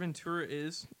even know where Ventura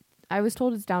is? I was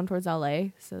told it's down towards LA,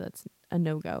 so that's a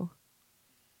no-go.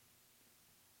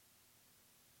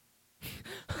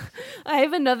 I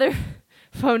have another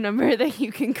phone number that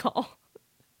you can call.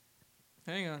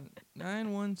 Hang on.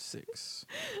 916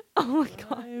 Oh my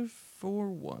god.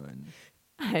 541.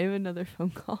 I have another phone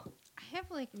call. I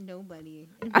have like nobody.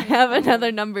 I have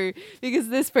another number because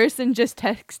this person just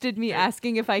texted me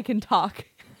asking if I can talk.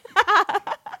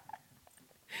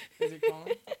 Is it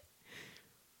calling?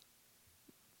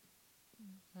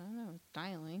 I don't know. It's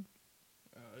dialing.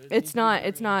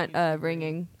 It's not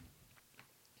ringing.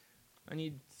 I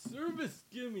need service.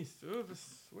 Give me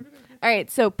service. Where did I get? All right,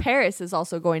 so Paris is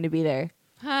also going to be there.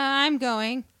 I'm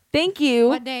going. Thank you.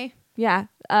 What day? Yeah,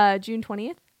 June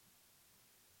 20th.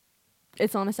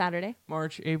 It's on a Saturday.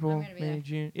 March, April, I'm gonna be May, there.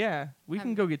 June. Yeah, we can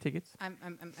I'm- go get tickets. I'm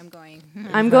going.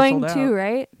 I'm not going sold too, out.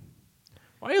 right?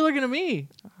 Why are you looking at me?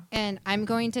 And I'm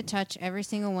going to touch every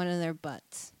single one of their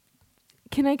butts.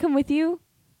 Can I come with you?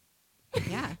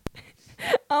 Yeah.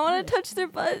 I want to touch their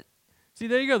butt. See,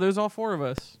 there you go. There's all four of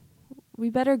us. We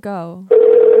better go.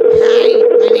 Hi,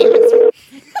 my name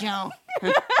is Joe.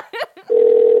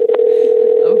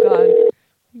 Oh God.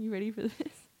 Are you ready for this?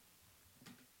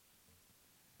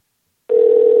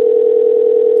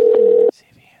 See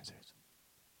if he answers.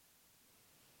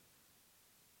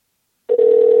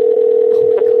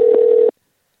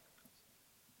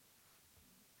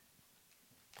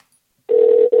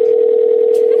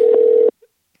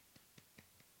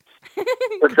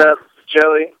 What's up,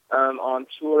 Joey? I'm on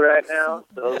tour right now.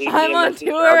 So leave me I'm a on message,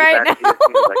 tour I'll get right back to you as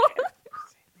soon as I can.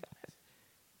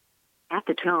 At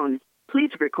the tone,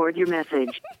 please record your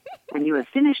message. When you have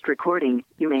finished recording,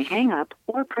 you may hang up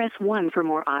or press 1 for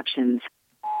more options.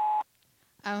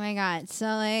 Oh my god. So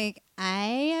like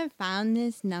I have found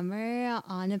this number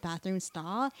on a bathroom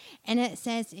stall and it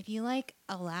says if you like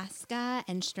Alaska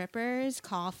and strippers,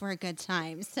 call for a good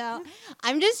time. So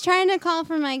I'm just trying to call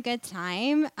for my good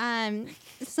time.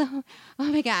 So oh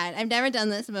my god, I've never done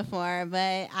this before,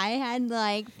 but I had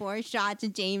like 4 shots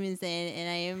of Jameson and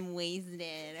I am wasted,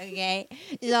 okay?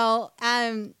 So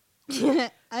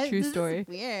True this story. is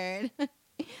weird.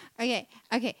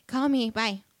 Okay, call me.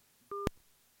 Bye.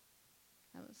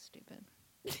 That was stupid.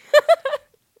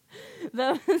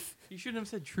 That was... You shouldn't have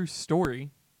said true story.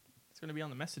 It's going to be on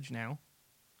the message now.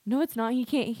 No, it's not. He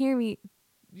can't hear me.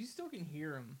 You still can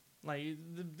hear him. Like,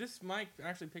 this mic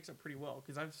actually picks up pretty well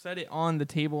because I've set it on the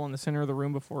table in the center of the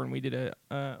room before and we did a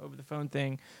over the phone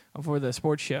thing for the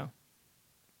sports show.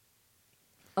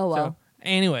 Oh well. So,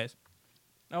 anyways.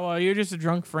 Oh, well, you're just a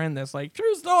drunk friend that's like,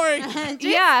 true story.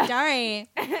 Yeah. Sorry.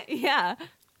 Yeah.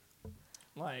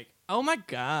 Like, oh my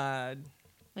God.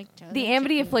 Like The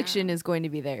Amity Affliction is going to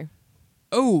be there.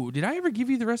 Oh, did I ever give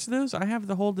you the rest of those? I have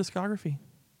the whole discography.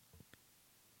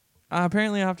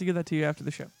 Apparently, I'll have to give that to you after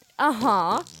the show.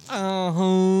 Uh-huh.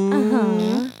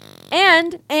 Uh-huh.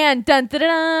 And dun dun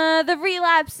dun, the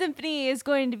Relapse Symphony is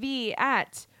going to be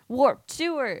at Warp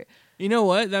Tour. You know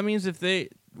what? That means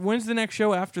when's the next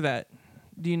show after that?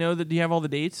 Do you know that? Do you have all the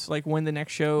dates? Like when the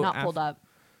next show? Not pulled up.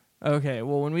 Okay.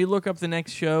 Well, when we look up the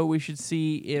next show, we should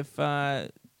see if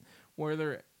where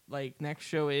their next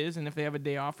show is, and if they have a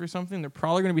day off or something. They're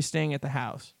probably going to be staying at the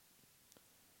house.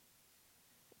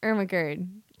 Ermagerd.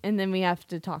 And then we have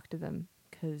to talk to them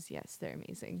because, yes, they're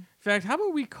amazing. In fact, how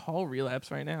about we call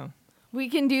Relapse right now? We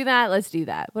can do that. Let's do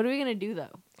that. What are we going to do,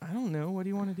 though? I don't know. What do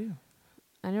you want to do?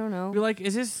 I don't know. Be like,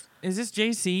 is this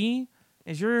JC?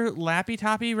 Is your Lappy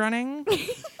Toppy running?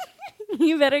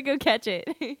 You better go catch it.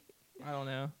 I don't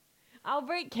know. I'll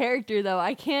break character, though.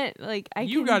 I can't,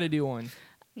 You got to do one.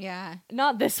 Yeah.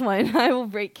 Not this one. I will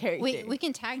break character. We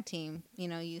can tag team. You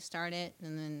know, you start it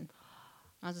and then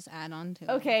I'll just add on to it.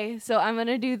 Okay, so I'm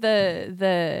gonna do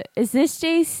the. Is this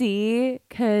JC?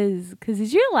 Cause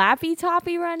is your Lappy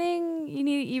Toppy running?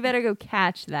 You better go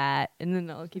catch that, and then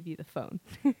I'll give you the phone.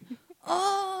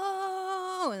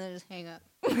 Oh, and then just hang up.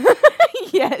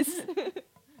 Yes.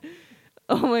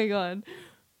 Oh my god.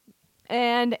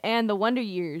 And the Wonder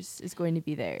Years is going to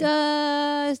be there.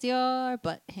 Does your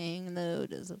butt hang low?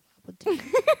 Does a wobble too?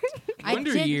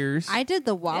 Wonder Years. I did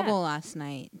the wobble last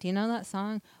night. Do you know that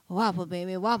song? Wobble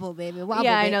baby, wobble baby, wobble.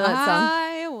 Yeah, I baby. know that song.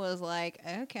 I was like,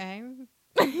 okay.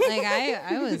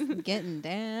 I was getting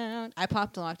down. I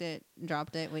popped, locked it,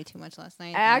 dropped it way too much last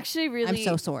night. I'm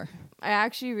so sore. I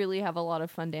actually really have a lot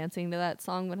of fun dancing to that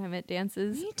song when I'm at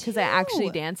dances. Me Because I actually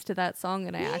too. dance to that song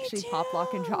and I Me actually pop,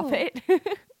 lock, and drop too. it.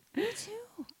 Me too.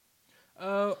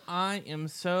 Oh, I am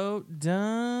so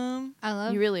dumb. I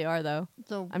love You really are, though.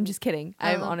 the. I'm just kidding.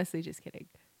 I I'm love- honestly just kidding.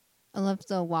 I love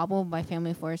the Wobble by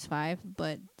Family Force 5,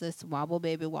 but this Wobble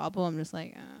Baby Wobble, I'm just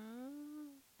like,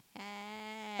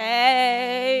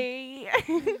 Hey.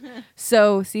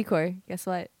 So, Secor, guess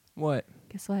what? What?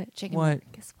 Guess what? Chicken. What?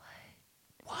 Guess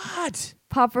what? What?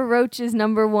 Papa Roach is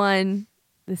number 1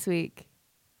 this week.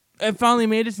 It finally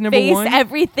made it to number Face 1.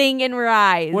 everything and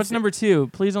rise. What's number 2?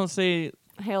 Please don't say.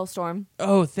 Hailstorm?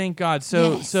 Oh, thank God.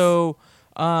 So Yes.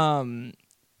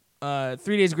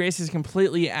 3 Days Grace is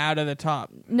completely out of the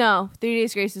top. No, 3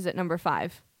 Days Grace is at number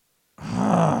 5.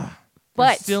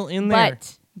 But still in there.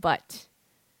 But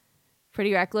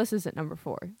Pretty Reckless is at number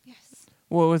 4. Yes.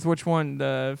 What was which one?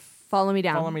 The Follow Me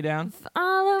Down. Follow Me Down.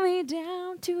 Follow me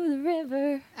down to the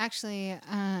river. Actually,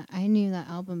 I knew that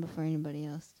album before anybody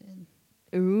else did.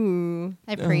 Ooh.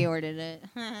 I pre-ordered it.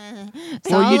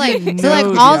 Well, you didn't so like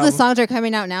know the all the album. songs are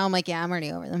coming out now. I'm like, yeah, I'm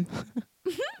already over them.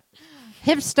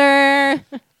 Hipster.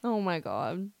 Oh my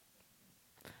god.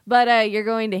 But you're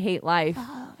going to hate life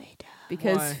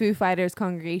because Why? Foo Fighters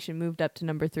Congregation moved up to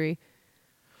number 3.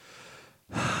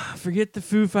 Forget the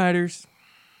Foo Fighters.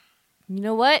 You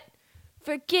know what?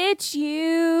 Forget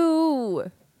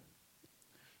you.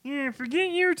 Yeah, forget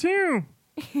you too.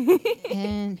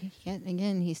 And yet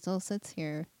again, he still sits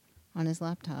here on his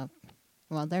laptop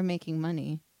while they're making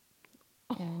money.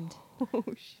 And Oh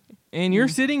shit. And you're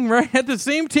sitting right at the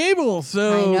same table,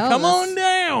 so I know, come that's- on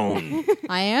down.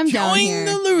 I am down Join here.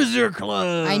 the loser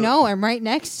club. I know, I'm right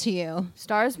next to you.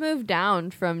 Stars moved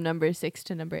down from number 6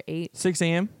 to number 8. 6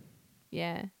 a.m.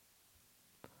 Yeah.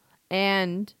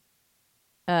 And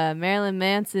Marilyn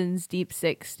Manson's Deep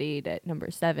Six stayed at number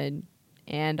 7.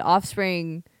 And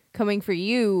Offspring, Coming for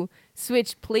You,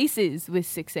 switched places with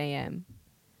 6 a.m.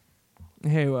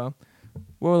 Hey, well,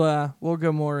 we'll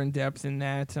go more in depth in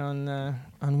that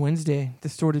on Wednesday,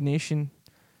 Distorted Nation,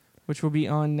 which will be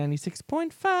on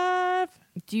 96.5.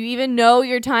 Do you even know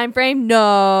your time frame?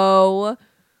 No.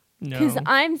 No. Because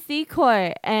I'm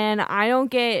Secor and I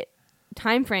don't get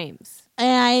time frames.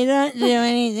 I don't do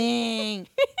anything.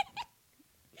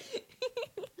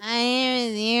 I am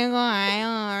a single. I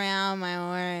don't around my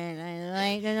word. I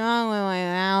like to talk with my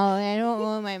mouth. I don't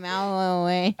move my mouth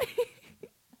away.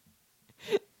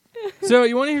 So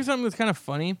you want to hear something that's kind of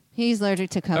funny? He's allergic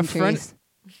to cum A friend- trees.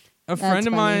 A That's friend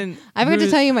of funny. mine. I forgot to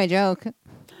who- tell you my joke.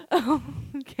 Oh,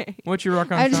 okay. What's your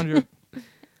rock I on just- sound joke?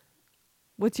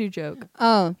 What's your joke?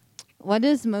 Oh, what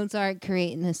does Mozart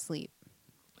create in his sleep?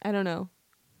 I don't know.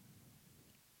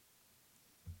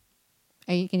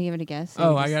 Are you gonna give it a guess?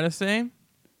 Oh, I gotta say,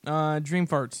 dream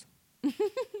farts.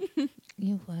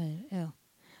 You would. Ew.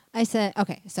 I said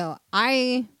okay. So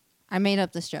I made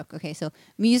up this joke. Okay, so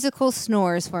musical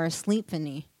snores for a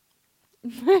sleepany.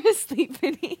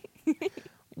 Sleeping.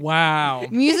 Wow.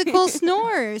 Musical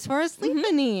snores for a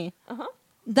sleepany. Uh-huh.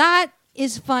 That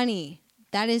is funny.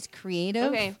 That is creative.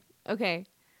 Okay. Okay.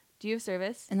 Do you have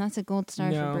service? And that's a gold star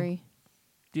No. for Brie.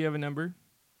 Do you have a number?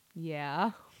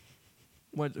 Yeah.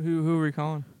 What? Who are we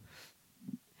calling?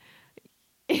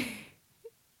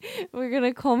 We're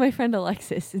gonna call my friend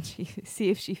Alexis and see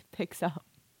if she picks up.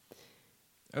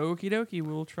 Okie dokie.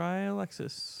 We'll try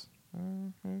Alexis.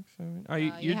 Oh,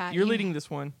 yeah, you're leading this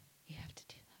one. You have to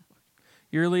do that.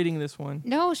 You're leading this one.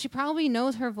 No, she probably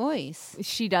knows her voice.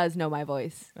 She does know my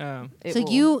voice. It So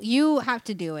will. you have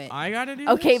to do it. I gotta do.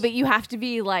 Okay, this? but you have to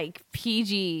be like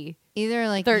PG. Either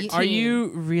like 13. Are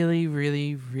you really,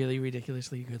 really, really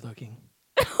ridiculously good looking?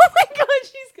 Oh my god,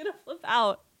 she's gonna flip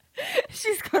out.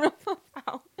 She's gonna flip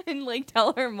out and like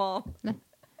tell her mom.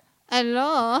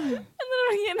 Hello. And then I'm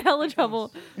gonna get in hella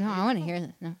trouble. No, I want to hear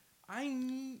this. No. I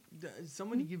need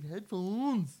somebody give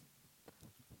headphones.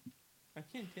 I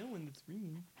can't tell when it's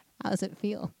ringing. How does it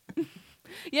feel?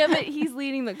 Yeah, but he's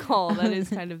leading the call. That is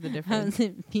kind of the How difference. does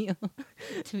it feel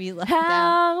to be left out?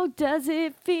 How does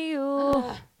it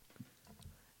feel?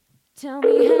 Tell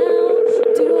me,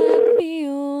 how do I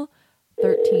feel?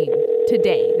 13.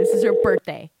 Today. This is her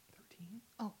birthday.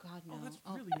 Oh God, no. Oh, that's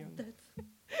really young.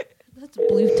 That's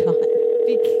blue dot.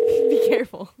 Be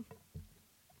careful.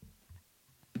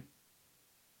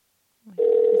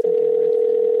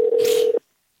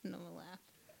 No laugh.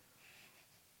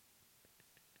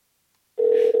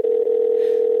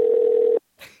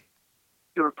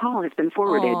 Your call has been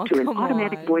forwarded Aw, to an come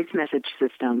automatic on. voice message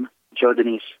system. Joe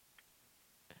Denise.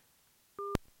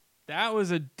 That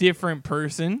was a different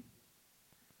person.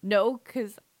 No,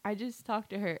 because I just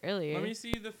talked to her earlier. Let me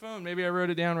see the phone. Maybe I wrote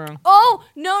it down wrong. Oh,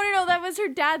 no. That was her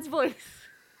dad's voice.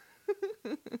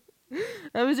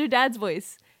 That was her dad's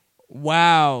voice.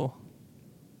 Wow.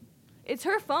 It's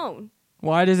her phone.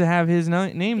 Why does it have his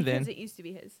name Because then? it used to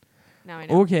be his. Now I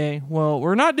know. Okay, well,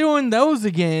 we're not doing those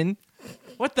again.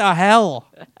 What the hell?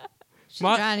 She's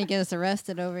My- trying to get us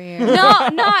arrested over here. No,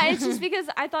 it's just because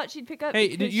I thought she'd pick up. Hey,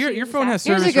 because your she was phone has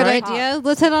asking- Here's a service, good right? idea.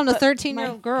 Let's hit on a But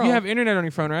 13-year-old girl. You have internet on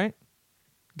your phone, right?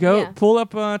 Go Yeah. pull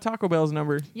up Taco Bell's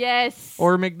number Yes.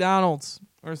 or McDonald's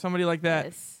or somebody like that.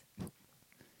 Yes.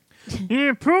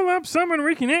 Yeah, pull up someone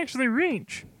we can actually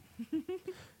reach.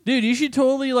 Dude, you should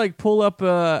totally like pull up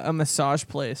a massage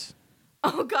place.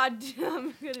 Oh God,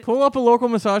 I'm gonna. Pull up a local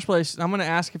massage place. I'm gonna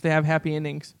ask if they have happy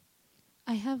endings.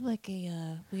 I have like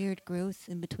a weird growth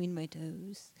in between my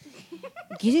toes.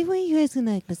 Get it when you guys can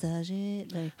like massage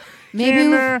it, like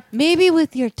maybe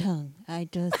with your tongue. I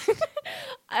just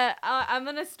I'm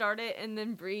gonna start it and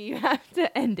then Bree, you have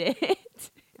to end it.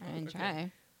 I'm gonna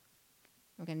try.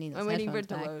 I'm gonna need those I'm waiting for it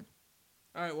headphones to back. load.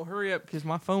 All right, well, hurry up because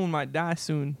my phone might die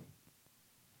soon.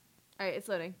 All right, it's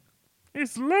loading.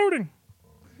 It's loading.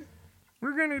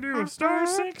 We're gonna do a star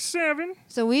 6-7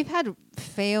 So we've had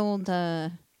failed.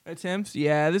 attempts.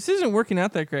 Yeah, this isn't working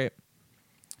out that great.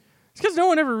 It's because no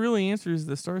one ever really answers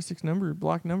the star 6 number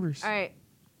block numbers. All right.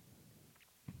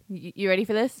 You ready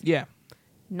for this? Yeah.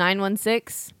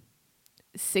 916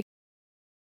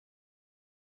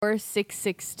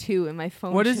 64662 and my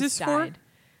phone. What is just this for? died.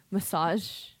 Massage.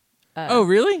 Oh,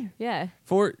 really? Yeah.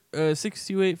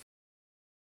 628.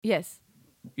 Yes.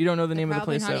 You don't know the name of the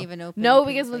Probably place, not though. even open. No,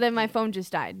 because because it's then like my phone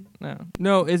just died.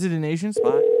 No. Is it an Asian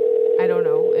spot? I don't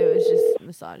know. It was just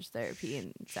massage therapy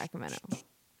in Sacramento.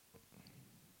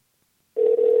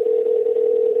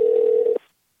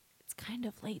 It's kind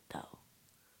of late though.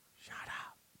 Shut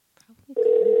up. Probably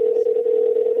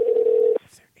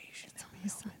If they're Asian, it's only a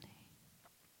Sunday.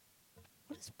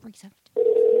 What does Breeze have to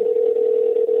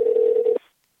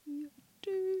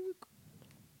do with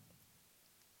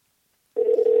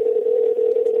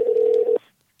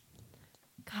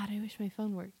God, I wish my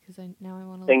phone worked because now I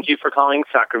want to. Thank you for calling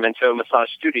Sacramento Massage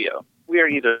Studio. We are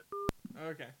either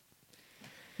Okay.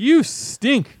 You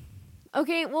stink.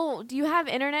 Okay, well, do you have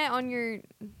internet on your?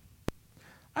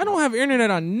 I don't have internet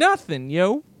on nothing,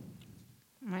 yo.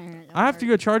 it? I have to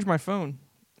go charge my phone,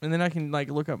 and then I can like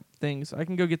look up things. I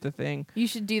can go get the thing. You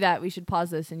should do that. We should pause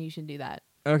this and you should do that.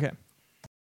 Okay.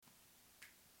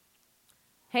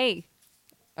 Hey,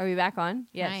 are we back on?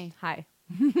 Yes. Hi.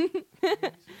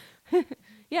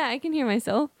 Yeah, I can hear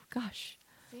myself. Gosh.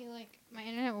 See, like my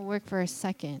internet will work for a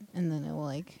second, and then it will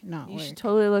like not You work. should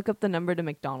totally look up the number to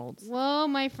McDonald's. Whoa,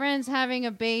 my friend's having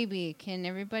a baby. Can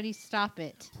everybody stop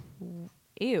it?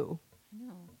 Ew.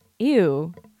 No.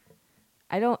 Ew.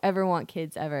 I don't ever want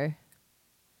kids ever.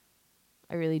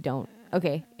 I really don't.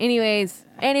 Okay. Anyways,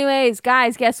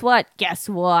 guys, guess what?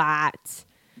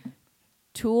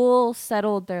 Tool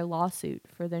settled their lawsuit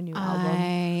for their new album.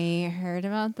 I heard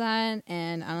about that,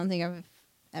 and I don't think I've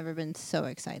ever been so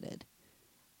excited.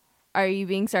 Are you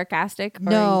being sarcastic? Or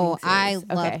No, are I you being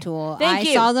serious? love Okay. Tool. Thank I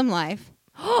you. saw them live.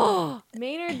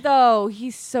 Maynard, though,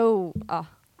 he's so.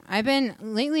 I've been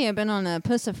on a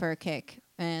Pussifer kick,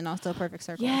 and also Perfect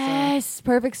Circle. so Yes,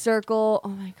 Perfect Circle. Oh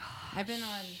my god.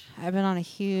 I've been on a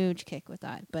huge kick with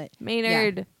that. But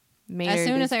Maynard. Maynard. as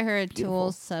soon as is I heard beautiful.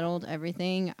 Tool settled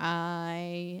everything,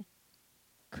 I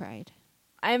cried.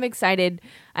 I'm excited.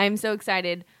 I'm so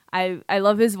excited. I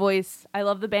love his voice. I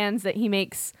love the bands that he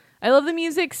makes. I love the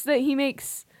musics that he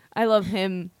makes. I love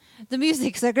him. The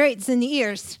music's are great in the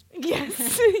ears.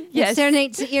 Yes. It yes.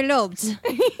 serenades the earlobes.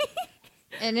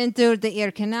 And into the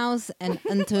ear canals and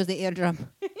into the eardrum.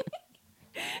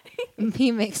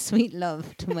 He makes sweet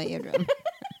love to my eardrum.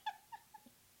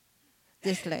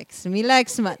 Dislikes. Me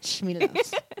likes much. Me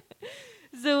loves.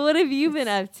 So what have you been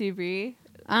up to, Bree?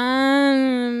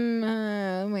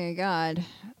 Oh my God.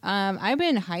 I've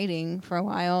been hiding for a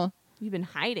while. You've been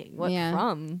hiding. What Yeah.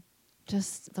 from?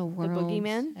 Just the world.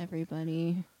 boogeyman?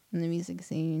 Everybody in the music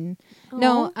scene. Aw.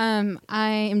 No, I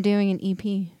am doing an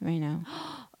EP right now.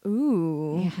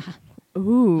 Ooh. Yeah.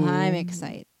 Ooh. I'm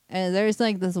excited. There's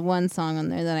like this one song on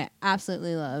there that I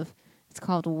absolutely love. It's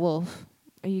called Wolf.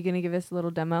 Are you gonna give us a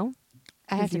little demo?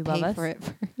 I have Does to he love pay us? for it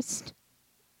first.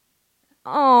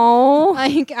 Oh.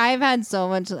 Like I've had so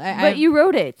much. But you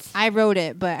wrote it. I wrote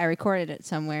it, but I recorded it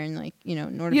somewhere, and like in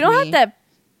order You for don't me have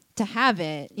to have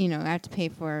it, I have to pay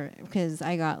for it because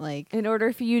I got like in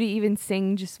order for you to even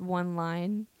sing just one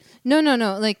line. no.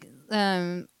 Like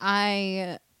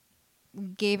I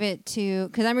gave it to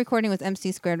because I'm recording with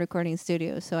MC Squared Recording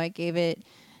Studio, so I gave it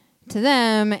to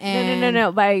them. And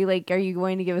No. By like, are you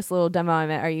going to give us a little demo? I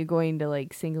meant, are you going to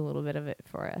like sing a little bit of it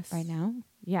for us right now.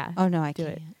 Yeah. Oh no, I Do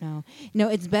can't. it. No,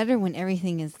 it's better when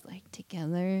everything is like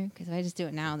together. Because if I just do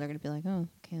it now, they're gonna be like, "Oh,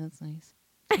 okay, that's nice."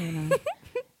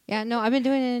 Yeah, no, I've been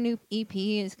doing a new EP.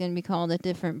 It's gonna be called A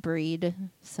Different Breed.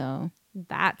 So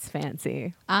That's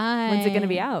fancy. I When's it gonna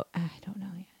be out? I don't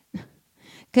know yet.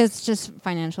 Because just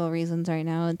financial reasons right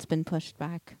now, it's been pushed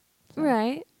back. So.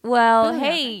 Right. Well, But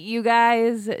hey, you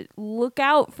guys, look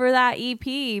out for that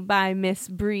EP by Miss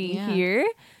Bree Yeah. here.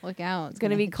 Look out! It's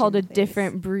gonna be hit you called in A the face.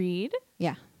 Different Breed.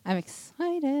 Yeah, I'm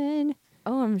excited.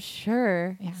 Oh, I'm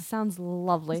sure. Yeah. Sounds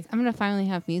lovely. I'm gonna finally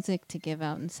have music to give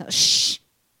out and sell. Shh!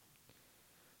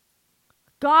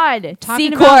 God,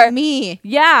 Talking C-Core. about me.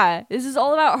 Yeah, this is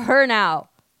all about her now.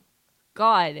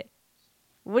 God,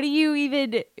 what do you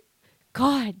even?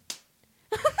 God,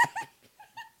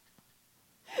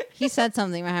 He said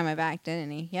something behind my back,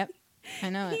 didn't he? Yep, I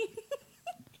know it.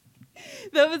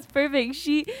 that was perfect.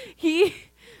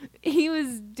 He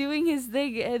was doing his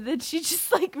thing, and then she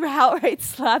just like outright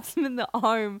slaps him in the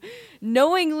arm,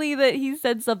 knowingly that he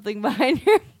said something behind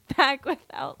her back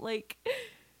without like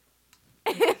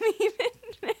him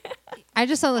even. I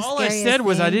just saw the All I scariest said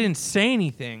was I thing. didn't say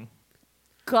anything.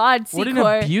 God, What an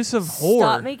C-Core, abusive whore.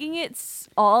 stop making it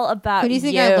all about Who do you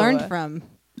think I learned from?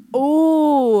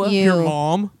 Ooh, You. Your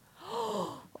mom.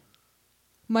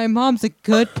 My mom's a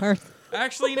good person.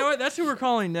 Actually, you know what? That's who we're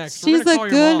calling next. We're She's gonna a call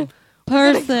your good mom.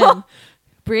 person.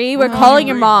 Bree, we're Why? calling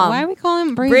your mom. Why are we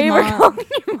calling Bree's Bree, we're mom? calling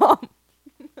your mom.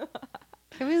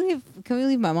 Can we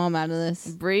leave my mom out of this?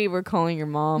 Bree, we're calling your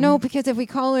mom. No, because if we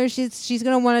call her, she's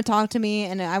gonna want to talk to me,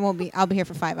 and I'll be here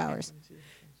for 5 hours.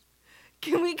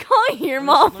 Can we call your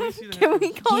mom? let me see the Can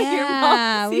we call your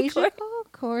Yeah, mom? we C-Core? should call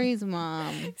Corey's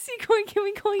mom. C-Core, can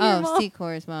we call your Oh, mom?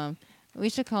 C-Core's mom. We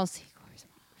should call C-Core's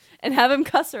And have him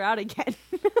cuss her out again.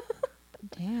 mom.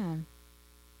 Damn.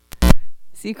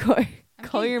 C-Core, I'm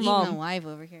call getting your eaten mom. alive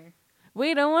over here.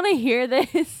 Wait, I want to hear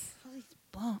this. All these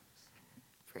bumps.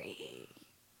 Bree,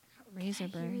 Razor hear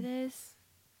burn. this?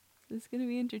 This is going to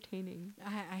be entertaining.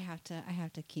 I have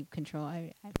to keep control.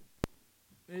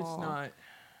 It's Aw. not.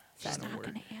 She's gonna not work.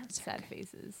 gonna answer. Sad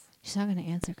faces. She's not gonna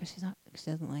answer because she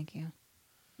doesn't like you.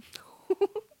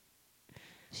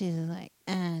 She's just like,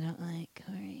 I don't like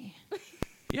Corey.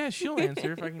 Yeah, she'll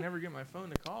answer if I can ever get my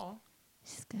phone to call.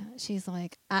 She's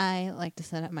like, I like to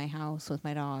sit at my house with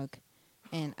my dog,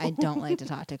 and I don't like to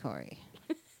talk to Corey.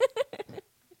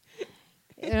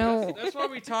 That's why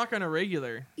we talk on a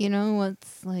regular. You know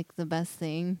what's like the best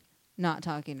thing? Not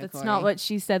talking to That's Corey. not what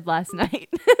she said last night.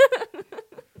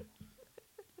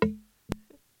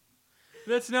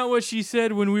 That's not what she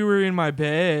said when we were in my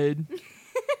bed.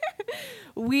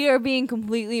 We are being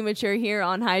completely mature here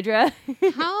on Hydra.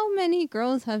 How many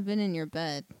girls have been in your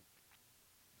bed?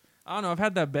 I don't know. I've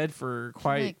had that bed for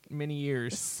quite Like- many A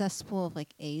years. cesspool of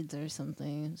like AIDS or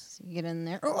something. So you get in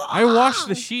there. I wash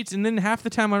the sheets, and then half the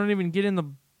time I don't even get in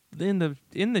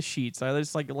the sheets. I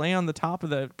just like lay on the top of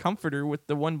the comforter with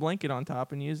the one blanket on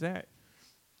top and use that.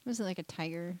 Was it like a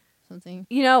tiger? Something.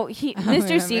 You know, I Mr. remember.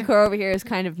 Secor over here is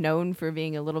kind of known for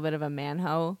being a little bit of a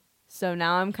manho. So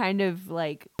now I'm kind of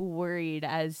like worried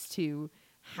as to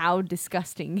how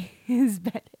disgusting his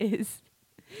bed is.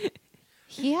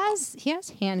 He has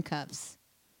handcuffs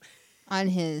on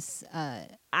his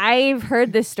I've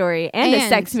heard this story and a And-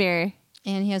 sex mirror.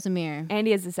 and he has a mirror. And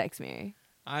he has a sex mirror.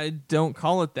 I don't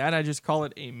call it that. I just call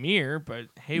it a mirror, but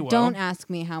hey, well. Don't ask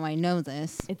me how I know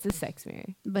this, It's a sex mirror.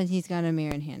 but he's got a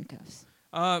mirror and handcuffs.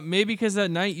 Maybe because that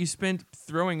night you spent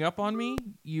throwing up on me,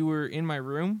 you were in my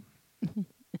room.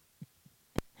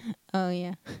 Oh,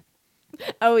 yeah.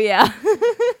 Oh yeah.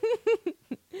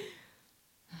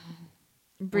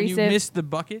 When Bree you said missed the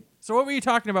bucket. So what were you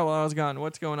talking about while I was gone?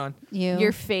 What's going on?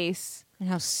 your face. and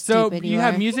how So stupid you you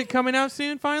have are. music coming out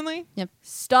soon, finally?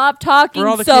 Stop talking For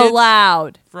all the so kids?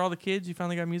 loud. For all the kids, you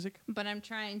finally got music? But I'm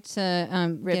trying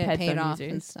to Rip get it paid headphone off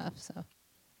and users. stuff, so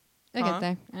I Huh?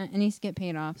 get there. It needs to get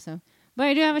paid off, so. But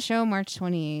I do have a show March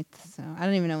 28th, so I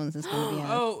don't even know when this is going to be out.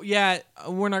 Oh, yeah.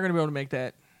 We're not going to be able to make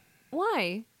that.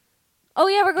 Why? Oh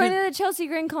yeah, we're going to the Chelsea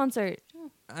Green concert.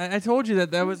 I told you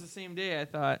that was the same day, I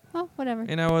thought. Oh, whatever.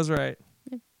 And I was right.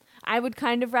 I would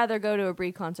kind of rather go to a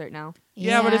Brie concert now.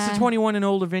 Yeah, but it's a 21 and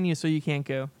older venue, so you can't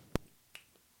go.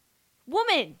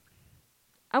 Woman,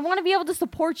 I want to be able to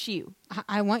support you.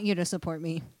 I want you to support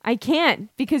me. I can't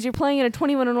because you're playing at a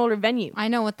 21 and older venue. I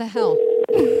know, what the hell.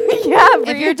 Yeah,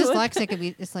 If you're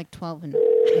dyslexic, it's like 12 and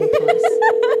plus.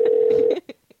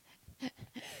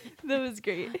 That was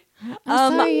great.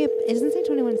 I'm sorry, it doesn't say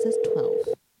 21, it says 12.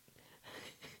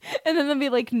 And then they'll be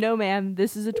like, "No, ma'am,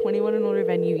 this is a 21 and older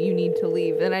venue. You need to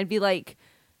leave." And I'd be like,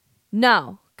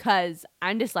 "No, cause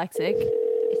I'm dyslexic."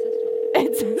 It says 12.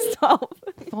 It says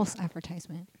 12. False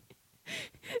advertisement.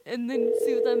 And then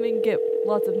sue them and get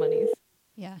lots of monies.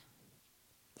 Yeah.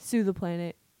 Sue the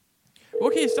planet.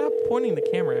 Okay, stop pointing the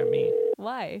camera at me.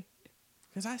 Why?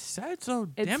 Because I said so.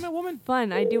 It's Damn it, woman.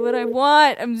 fun. I do what I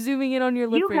want. I'm zooming in on your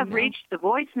lip You ring have now. reached the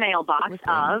voicemail box Lip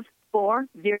ring. of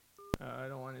 40. I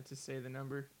don't want it to say the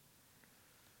number.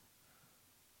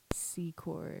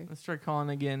 C-core. Let's try calling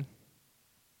again.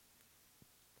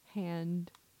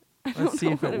 Hand. I Let's don't see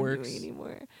know if what it I'm works. doing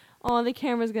anymore. Oh, the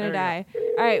camera's gonna There we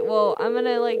die. All right, well, I'm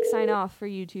gonna sign off for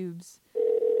YouTube's.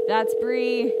 That's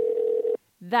Bree.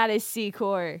 That is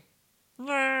C-core.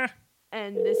 Nah.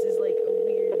 And this is like a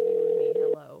weird view of me.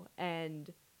 Hello.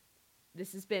 And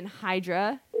this has been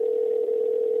Hydra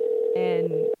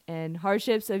and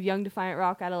Hardships of Young Defiant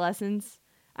Rock Adolescents.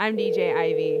 I'm DJ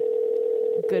Ivy.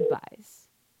 Goodbyes.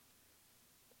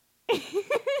 I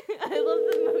love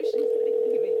the motions that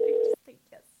you make. You're just like,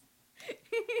 yes.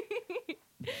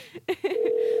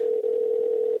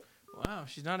 Wow,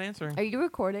 she's not answering. Are you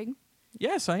recording?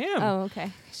 Yes, I am. Oh,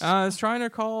 okay. I was trying to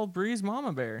call Bree's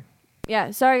Mama Bear.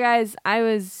 Yeah, sorry guys. I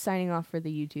was signing off for the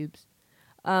YouTubes.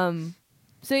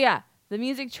 So yeah, the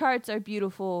music charts are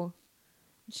beautiful.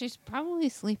 She's probably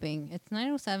sleeping. It's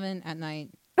 9:07 at night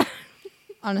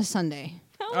on a Sunday.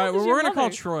 How All right, old well, is we're your gonna call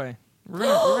mother? Troy. We're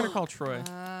gonna call Troy.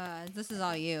 This is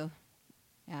all you.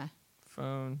 Yeah,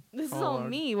 Phone. This is call all log.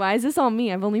 me. Why is this all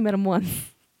me? I've only met him once.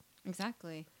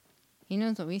 exactly. He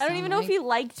knows what we I sound don't even know if like. he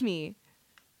liked me.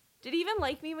 Did he even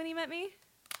like me when he met me?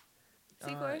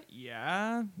 Secor?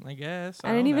 Yeah, I guess. I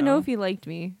didn't even know if he liked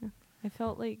me. I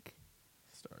felt like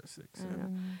Star 6. I don't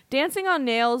know. Dancing on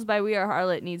Nails by We Are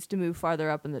Harlot needs to move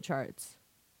farther up in the charts.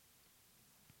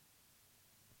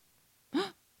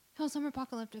 Hell, Summer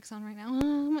Apocalyptic's on right now.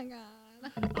 Oh my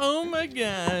god. Oh my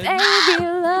god. Baby,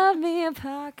 love me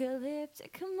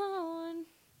apocalyptic. Come on.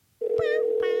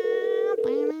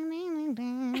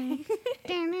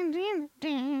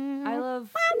 I love.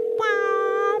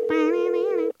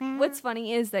 What's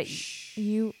funny is that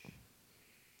you.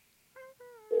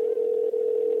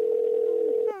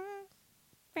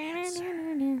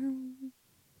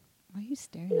 Why are you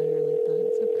staring at her like that?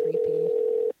 It's so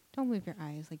creepy. Don't move your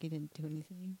eyes like you didn't do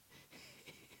anything.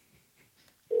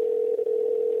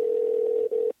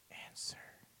 Answer.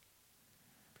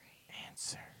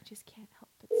 Answer. Just can't help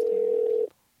but stare at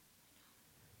people.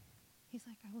 He's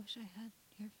like, I wish I had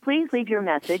your Please leave your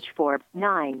message for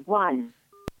 91.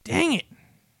 Dang it.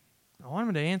 I want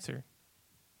him to answer.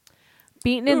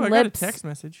 Beaten Ooh, in I got a lips. text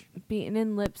message. Beaten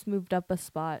in lips moved up a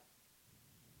spot.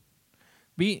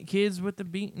 Beat kids with the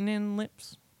beaten in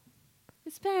lips.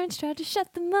 His parents tried to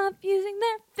shut them up using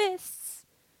their fists.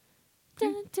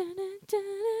 Dun, dun, dun, dun,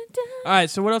 dun. All right,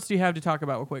 so what else do you have to talk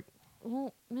about real quick?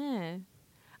 Well, man.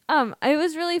 It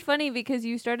was really funny because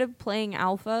you started playing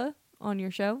Alpha on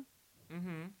your show.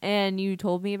 Mm-hmm. And you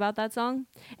told me about that song.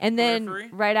 And then Periphery?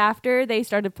 right after, they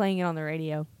started playing it on the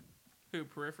radio. Who,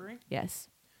 Periphery? Yes.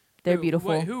 They're Who- beautiful.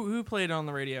 wait, who played on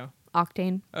the radio?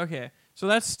 Octane. Okay, so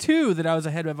that's two that I was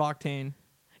ahead of Octane.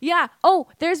 Yeah. Oh,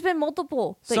 there's been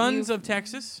multiple. that Sons you've- of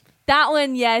Texas. That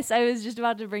one, yes. I was just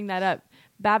about to bring that up.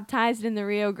 Baptized in the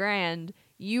Rio Grande.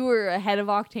 You were ahead of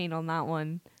Octane on that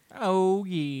one. Oh,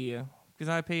 yeah. Because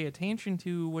I pay attention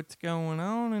to what's going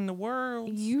on in the world.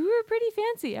 You were pretty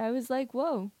fancy. I was like,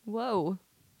 whoa, whoa.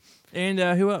 And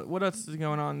what else is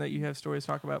going on that you have stories to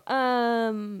talk about?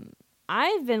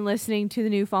 I've been listening to the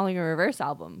new Falling in Reverse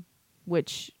album,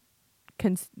 which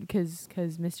because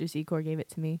Mr. Secor gave it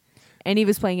to me, and he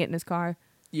was playing it in his car.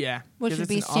 Yeah. Which 'cause would it's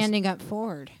be an awesome- standing up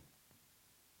forward.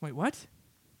 Wait, what?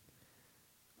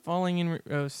 Falling in...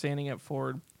 standing up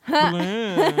forward.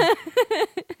 Blah.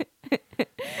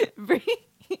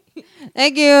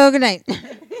 Thank you. Good night.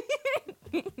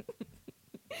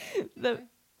 that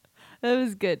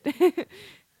was good.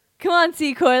 Come on,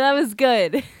 Secor, that was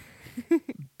good.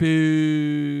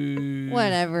 Boo.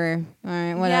 Whatever. All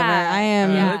right, whatever. Yeah. I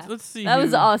am. Yeah. Let's see. That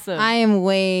was awesome. I am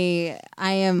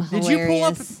Did you pull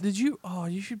up? hilarious. Did you? Oh,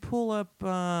 you should pull up.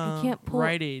 I can't pull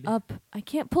Rite Aid. up. I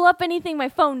can't pull up anything. My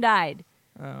phone died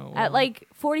Oh, at well. like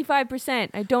 45%.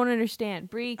 I don't understand.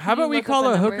 Bree, How about we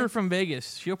call a hooker from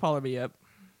Vegas? She'll probably be up.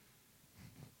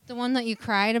 The one that you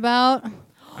cried about.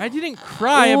 I didn't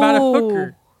cry about a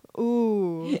hooker.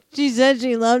 Ooh. She said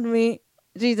she loved me.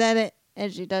 She said it,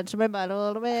 and she touched my butt a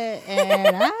little bit,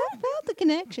 and I felt the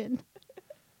connection.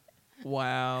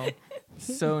 Wow.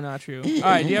 So not true. All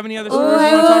right. Do you have any other stories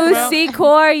you want to talk Ooh, about?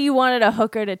 Secor, you wanted a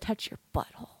hooker to touch your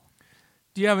butthole.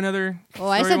 Do you have another Oh,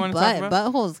 I story said you want to talk butt.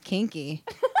 about? Butthole's kinky.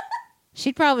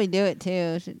 She'd probably do it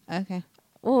too. Okay.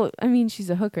 Well, I mean, she's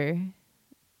a hooker.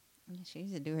 She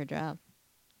needs to do her job.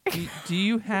 Do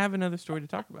you have another story to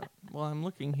talk about? Well, I'm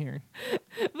looking here.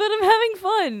 But I'm having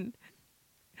fun.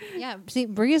 Yeah. See,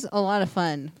 Bree's a lot of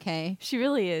fun. Okay. She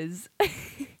really is.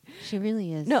 She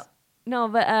really is. No,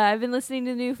 but I've been listening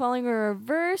to new Falling in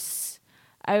Reverse.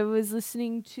 I was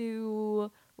listening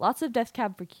to lots of Death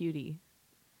Cab for Cutie.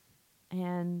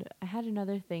 And I had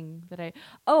another thing that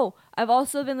I've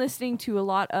also been listening to a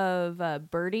lot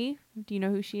of Birdie. Do you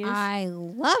know who she is? I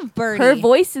love Birdie. Her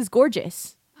voice is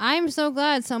gorgeous. I'm so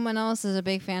glad someone else is a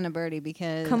big fan of Birdie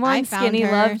because Come I on, found Skinny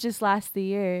her, Love just last the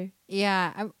year.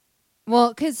 Yeah.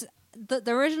 Because the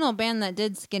original band that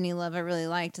did Skinny Love I really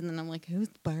liked, and then I'm like, who's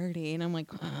Birdie? And I'm like,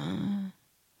 I'm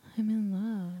in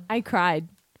love I cried.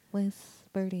 with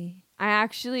Birdie. I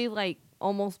actually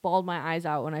almost bawled my eyes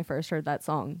out when I first heard that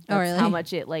song. Oh, That's really? how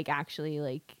much it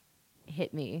actually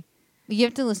hit me. You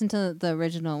have to listen to the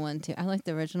original one too. I like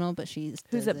the original, but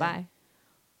Who's it by?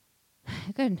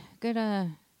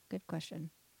 Good question.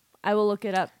 I will look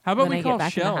it up. How about when we I call get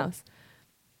back in Shell? the house.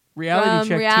 Reality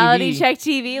Check Reality TV. Check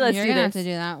TV. Let's You're do gonna have this. to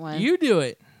do that one. You do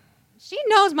it. She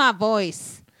knows my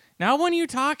voice. Now when you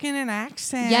talk in an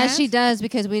accent. Yeah, she does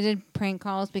because we did prank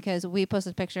calls because we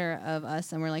posted a picture of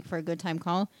us and we're like for a good time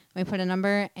call. We put a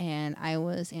number and I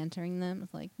was answering them.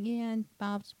 It's like, yeah,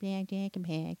 Bob's back, Jack and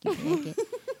Pack.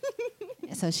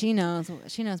 So she knows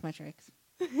my tricks.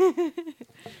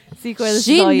 Secor, this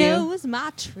She is all you. knows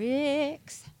my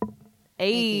tricks.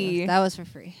 Thank you. Hey, That was for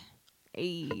free.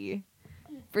 hey.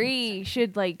 Bree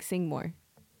should sing more.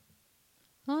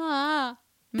 Ah.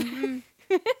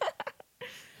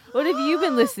 What have you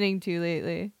been listening to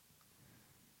lately?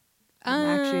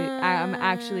 I'm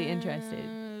actually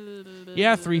interested.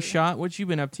 Yeah, 3-Shot. What you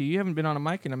been up to? You haven't been on a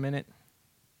mic in a minute.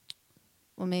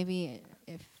 Well, maybe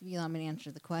if you want me to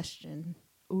answer the question.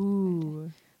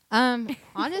 Ooh.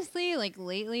 Honestly,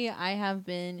 lately I have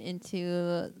been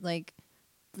into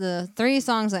the 3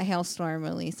 songs that Hailstorm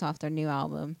released off their new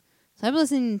album. So I've been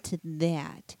listening to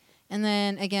that. And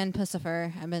then again,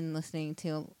 Pussifer, I've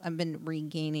been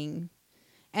regaining.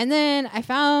 And then I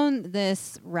found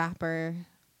this rapper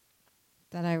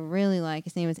that I really like.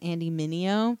 His name is Andy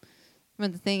Mineo.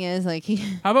 But the thing is,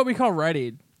 How about we call Rite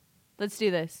Aid? Let's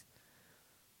do this.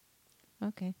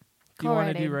 Okay. Do you Call want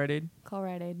Rite to do Aid. Rite Aid? Call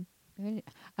Rite Aid.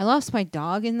 I lost my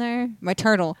dog in there. My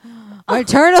turtle. My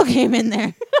turtle came in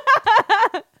there.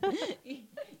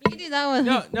 You do that one.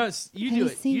 No, you Have do you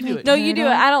it. seen You my do it. No, you do it.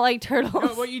 Turtle? I don't like turtles.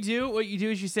 No, what you do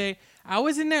is you say, I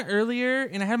was in there earlier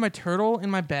and I had my turtle in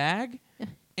my bag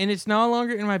and it's no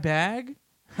longer in my bag.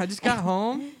 I just got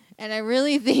home. And I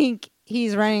really think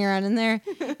he's running around in there.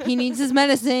 He needs his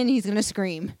medicine. He's gonna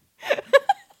scream.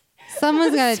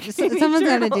 Someone's gotta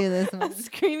do this A one.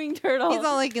 screaming turtle. He's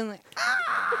all in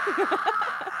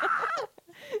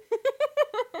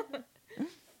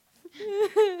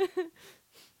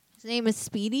His name is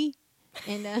Speedy,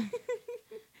 and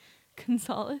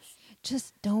Gonzalez. you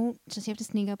have to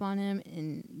sneak up on him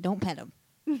and don't pet him.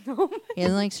 No, he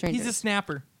doesn't like strangers. He's a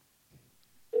snapper.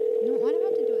 No, why do I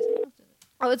have to do it? Someone else does it.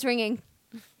 Oh, it's ringing.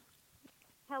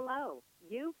 Hello,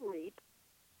 you've reached.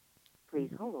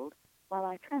 Please hold while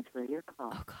I transfer your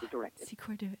call Oh, to God. director.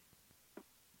 Secor, do it.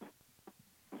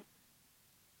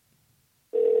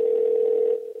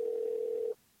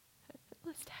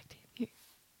 Let's tag team you.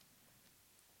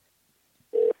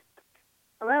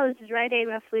 Hello, this is Rite Aid.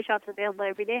 We have flu shots available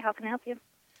every day. How can I help you?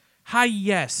 Hi,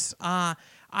 yes. I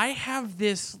have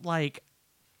this, like,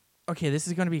 okay, this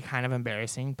is going to be kind of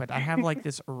embarrassing, but I have, like,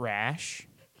 this rash.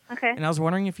 Okay. And I was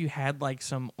wondering if you had, like,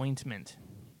 some ointment,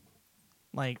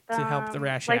 like, to help the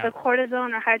rash like out. a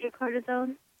cortisone or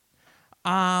hydrocortisone?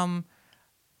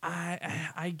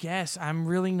 I guess. I'm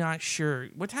really not sure.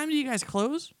 What time do you guys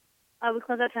close? We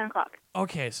close at 10 o'clock.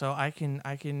 Okay, so I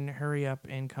can hurry up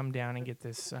and come down and get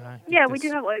this. Yeah, we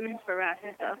do have ointments for rash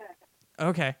and stuff.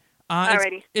 Okay.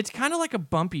 Alrighty. It's kind of like a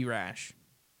bumpy rash.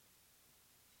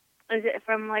 Is it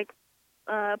from, like,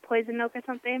 poison oak or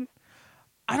something?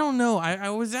 I don't know. I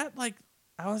was at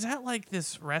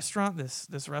this restaurant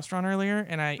this restaurant earlier,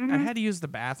 and I had to use the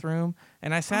bathroom,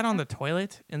 and I sat on the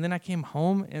toilet, and then I came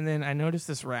home, and then I noticed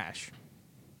this rash.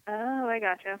 Oh, I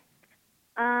gotcha.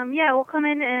 Yeah, we'll come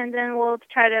in, and then we'll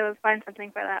try to find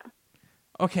something for that.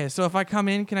 Okay, so if I come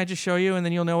in, can I just show you, and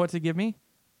then you'll know what to give me?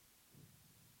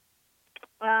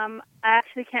 I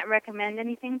actually can't recommend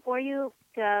anything for you.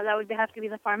 That would have to be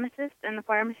the pharmacist, and the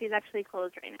pharmacy is actually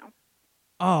closed right now.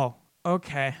 Oh,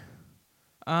 okay.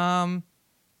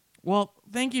 Well,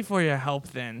 thank you for your help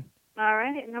then. All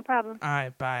right, no problem. All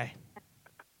right, bye.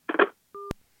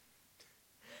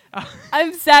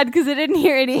 I'm sad because I didn't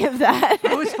hear any of that.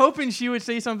 I was hoping she would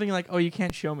say something like, "Oh, you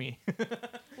can't show me."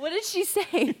 What did she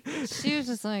say? She was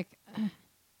just like,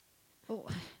 "Oh,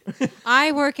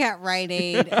 I work at Rite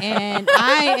Aid and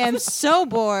I am so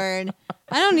bored.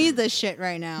 I don't need this shit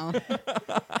right now."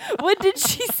 What did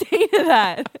she say to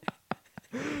that?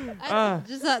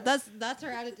 That's her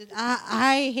attitude.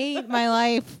 I hate my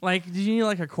life. Like, did you need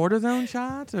like a cortisone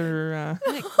shot or?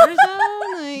 Like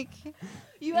cortisone, like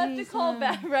You have to call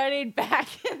back, Rite Aid back,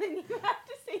 and then you have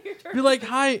to say your turn. Be like,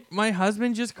 "Hi, my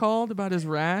husband just called about his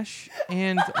rash,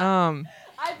 and I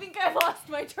think I lost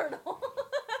my turtle."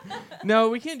 no,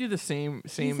 we can't do the same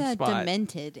he's spot."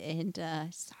 demented and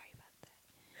sorry about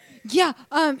that. Yeah,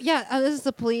 this is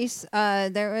the police.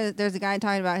 There's a guy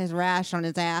talking about his rash on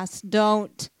his ass.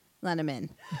 Don't let him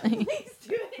in. Please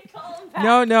do it. Call him back.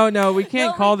 No, we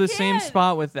can't No, call we the same can't.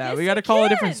 spot with that. Yes, we got to we call a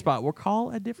different can. spot. We'll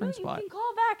call a different You spot. can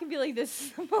call back and be like, "This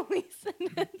is the police."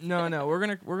 No, we're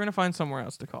gonna find somewhere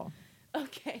else to call.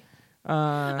 Okay. Uh,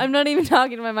 I'm not even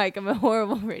talking to my mic. I'm a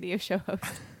horrible radio show host.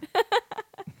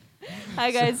 Hi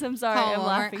guys, I'm sorry. I'm Call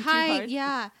laughing Walmart. too Hi, hard.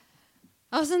 yeah.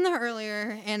 I was in there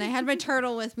earlier and I had my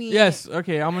turtle with me. yes,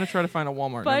 okay. I'm gonna try to find a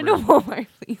Walmart. Find number. a Walmart,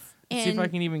 please. See if I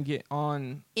And can even get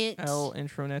on it El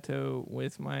Introneto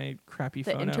with my crappy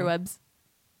The phone. interwebs.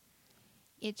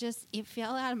 it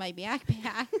fell out of my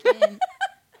backpack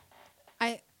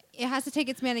and it has to take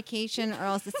its medication or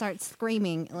else it starts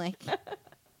screaming. Like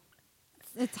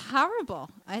it's horrible.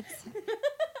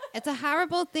 It's a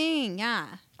horrible thing. Yeah.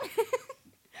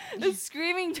 The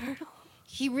screaming turtle.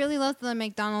 He really loves the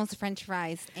McDonald's French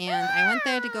fries, and I went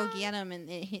there to go get them, and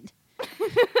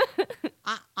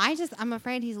I'm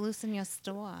afraid he's loose in your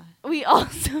store. We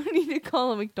also need to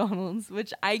call a McDonald's,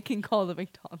 which I can call the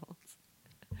McDonald's.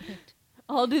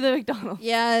 I'll do the McDonald's.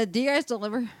 Yeah, do you guys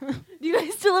deliver? Do you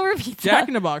guys deliver pizza? Jack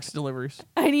in the Box delivers.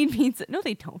 I need pizza. No,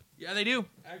 they don't. Yeah, they do.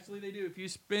 Actually, they do. If you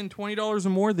spend $20 or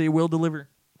more, they will deliver.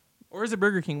 Or is it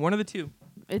Burger King? One of the two.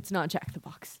 It's not Jack in the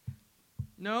Box.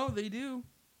 No, they do.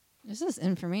 This is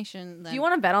information. Do you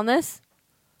want to bet on this?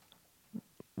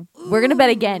 We're going to bet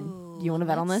again. Do you want to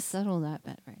bet on Let's this? settle that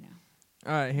bet right now.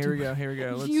 All right, here we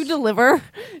go. Do you deliver?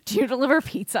 Do you deliver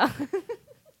pizza?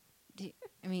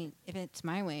 I mean, if it's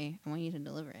my way, I want you to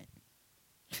deliver it.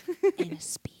 In a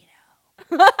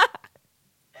Speedo.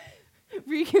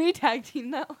 Can we tag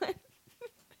team that one?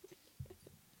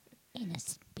 In a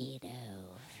Speedo.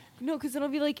 No, because it'll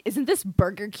be like, isn't this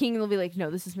Burger King? And they'll be like, no,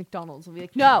 this is McDonald's. We'll be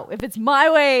like, no, if it's my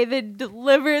way, then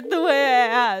deliver it the way I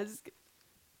ask.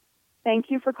 Thank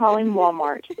you for calling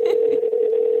Walmart.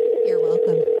 You're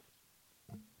welcome.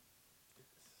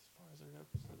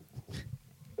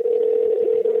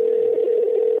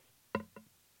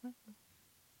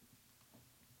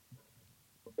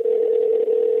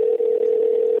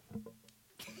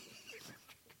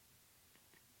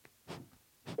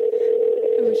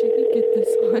 I wish I could get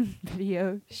this on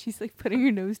video. She's like putting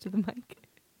her nose to the mic.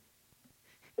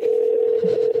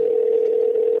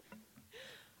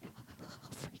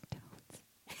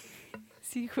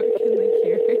 See if we can like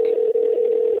hear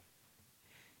her.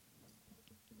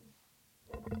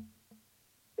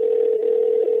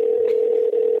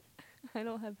 I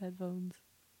don't have headphones.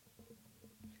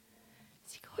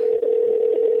 Secor.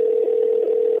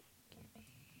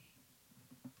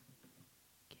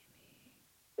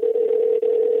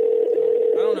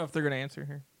 I don't know if they're going to answer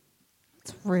here.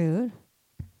 It's rude.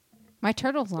 My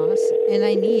turtle's lost, and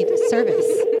I need service.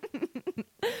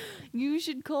 You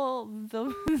should call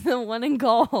the one in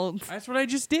gold. That's what I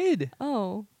just did.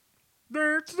 Oh.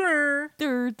 There.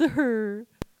 Her.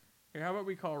 Here, how about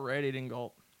we call Rite Aid and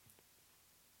Gulp?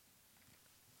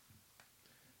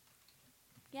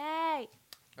 Yay.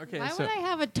 Okay, Why so would I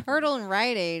have a turtle in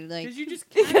Rite Aid? Like, because you just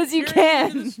Because you carry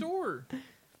it into can. the store.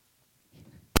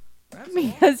 That's all.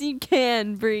 Because you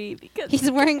can, Bree. Because he's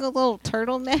wearing a little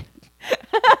turtleneck.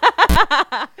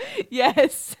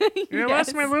 yes. Yeah,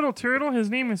 that's my little turtle. His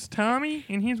name is Tommy,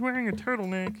 and he's wearing a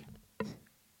turtleneck.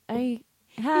 I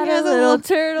had He a has a little little-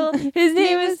 turtle. His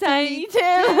name is Tiny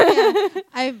Tim.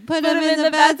 I put him in the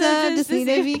bathtub to see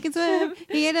if he can swim.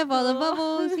 He ate up all the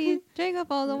bubbles. He drank up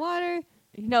all the water.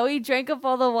 No, he drank up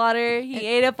all the water. He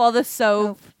ate up all the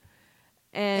soap.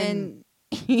 And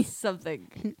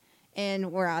something.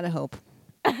 And we're out of hope.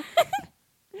 I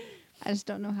just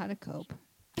don't know how to cope.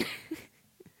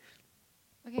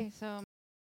 Okay, so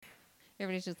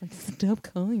everybody's just like, stop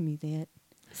calling me that.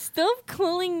 Stop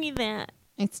calling me that.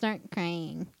 I start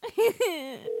crying.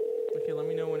 Okay, let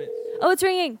me know when it's. Oh, it's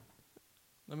ringing.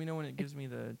 Let me know when it gives me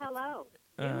the Hello.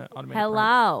 automatic. prompt.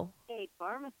 Hello. A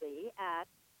pharmacy at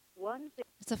 1.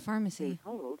 It's a pharmacy.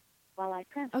 Hold while I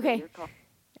transfer Okay. your call.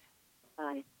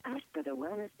 I asked for the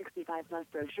Wellness 65 Plus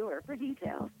brochure for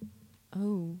details.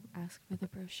 Oh, ask for the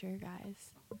brochure,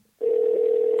 guys.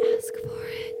 Ask for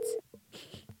it.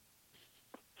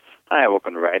 Hi,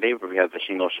 welcome to Rite Aid, where we have the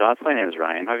shingle shots. My name is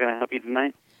Ryan. How can I help you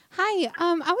tonight? Hi.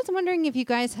 I was wondering if you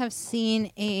guys have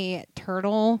seen a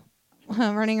turtle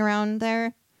running around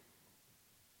there.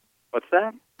 What's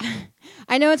that?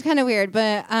 I know it's kind of weird,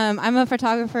 but I'm a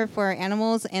photographer for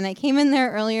animals, and I came in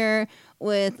there earlier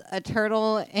with a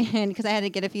turtle, and because I had to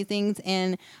get a few things,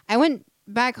 and I went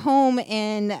back home,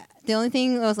 and the only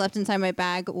thing that was left inside my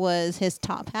bag was his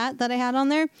top hat that I had on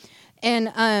there, and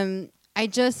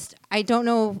I don't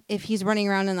know if he's running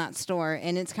around in that store,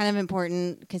 and it's kind of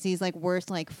important because he's like worth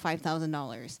like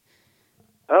 $5,000.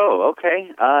 Oh, okay.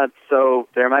 So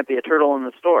there might be a turtle in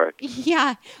the store.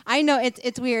 Yeah, I know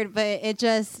it's weird, but it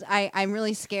just I'm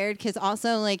really scared because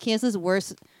also like he has this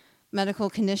worse medical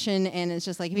condition, and it's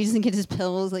just like if he doesn't get his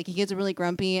pills, like he gets really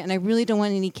grumpy, and I really don't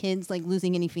want any kids like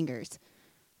losing any fingers.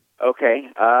 Okay.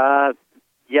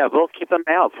 Yeah, we'll keep an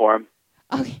eye out for him.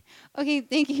 Okay,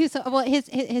 thank you. So well,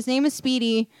 his name is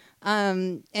Speedy.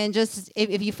 And just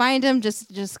if you find him,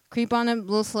 just creep on him a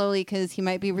little slowly because he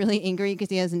might be really angry because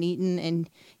he hasn't eaten, and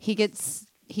he gets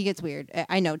weird.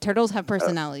 I know turtles have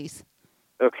personalities.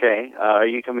 Okay. Are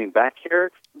you coming back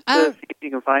here to see if you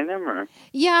can find them, or?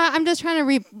 Yeah, I'm just trying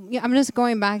to I'm just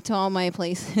going back to all my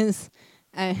places.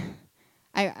 I'm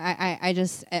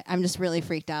just really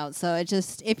freaked out. So it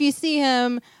just if you see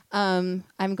him, I'm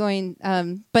going.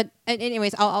 But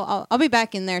anyways, I'll be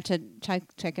back in there to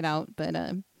check it out. But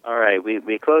All right.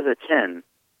 We close at 10.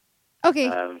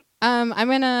 okay. I'm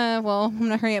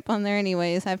gonna hurry up on there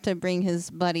anyways. I have to bring his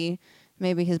buddy.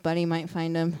 Maybe his buddy might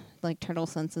find him, like turtle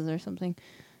senses or something.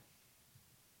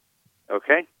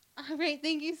 Okay. All right.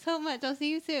 Thank you so much. I'll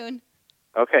see you soon.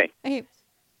 Okay. Okay.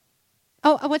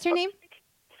 Oh, what's your name?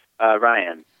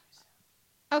 Ryan.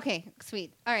 Okay.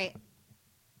 Sweet. All right.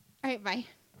 Bye.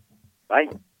 Bye.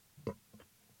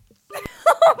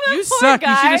 You suck. You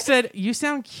should have said, "You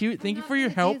sound cute. Thank you for your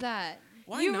help." Do that.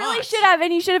 Why You not? really should have,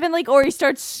 and you should have been like, or he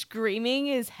starts screaming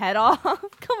his head off.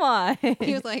 Come on.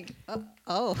 He was like,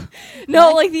 oh.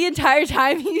 No, like the entire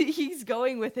time he's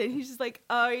going with it. He's just like,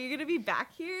 oh, are you going to be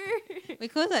back here? We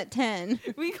close at 10.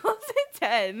 We close at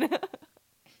 10.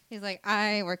 He's like,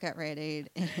 I work at Rite Aid.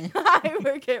 I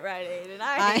work at Rite Aid, and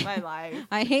I hate my life.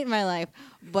 I hate my life,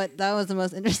 but that was the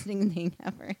most interesting thing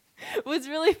ever. What's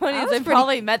really funny I is was I pretty-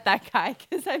 probably met that guy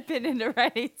because I've been into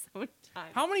Rite Aid so many times.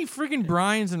 How many freaking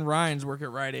Brians and Ryans work at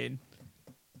Rite Aid?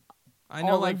 I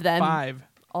know All like of them. 5.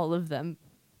 All of them.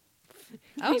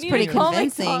 That was He pretty didn't call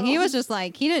convincing. He McDonald's. was just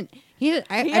like, I bet you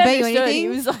understood. anything. He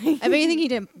was like, I bet you think he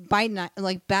didn't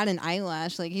bat an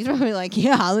eyelash. Like, he's probably like,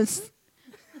 yeah, let's.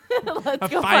 let's A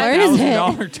go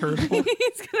 $5,000 turtle.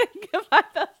 He's gonna get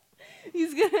 $5,000.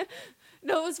 He's gonna.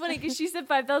 No, it was funny because she said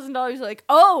 $5,000. Like,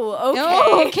 oh, okay.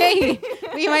 Oh, okay.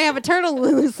 We might have a turtle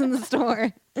loose in the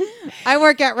store. I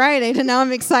work at Rite Aid, and now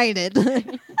I'm excited.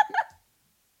 That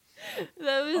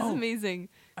was amazing.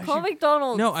 Call should-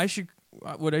 McDonald's. No, I should.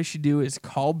 What I should do is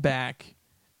call back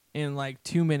in like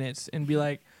 2 minutes and be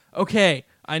like, "Okay,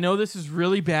 I know this is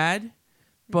really bad,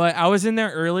 but I was in there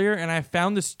earlier and I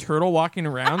found this turtle walking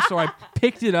around, so I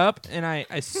picked it up and I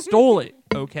stole it.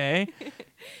 Okay,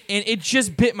 and it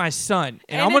just bit my son,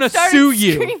 and I'm it gonna started sue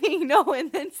you." Screaming. No,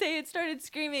 and then say it started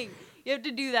screaming. You have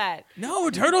to do that. No,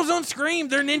 turtles don't scream.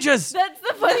 They're ninjas. That's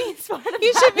the funniest part.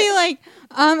 You should be like,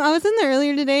 I was in there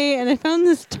earlier today and I found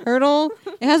this turtle.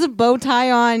 It has a bow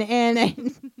tie on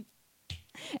and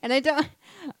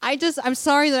I'm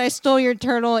sorry that I stole your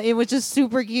turtle. It was just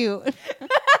super cute.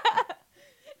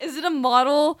 Is it a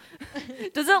model?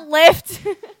 Does it lift?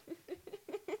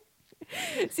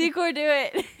 Secor, do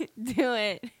it. Do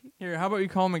it. Here, how about you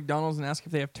call McDonald's and ask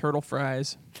if they have turtle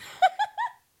fries?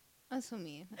 That's so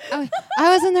mean. I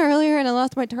was in there earlier and I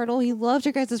lost my turtle. He loved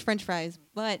your guys' French fries,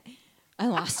 but I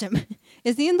lost him.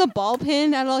 Is he in the ball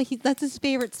pit at all? That's his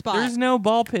favorite spot. There's no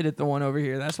ball pit at the one over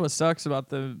here. That's what sucks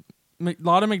about a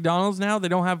lot of McDonald's now. They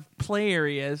don't have play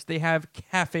areas. They have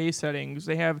cafe settings.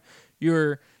 They have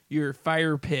your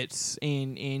fire pits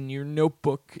and your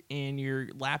notebook and your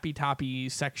lappy toppy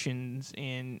sections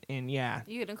and yeah.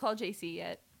 You gonna call JC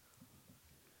yet?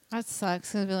 That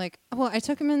sucks. I'd be like, well, I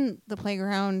took him in the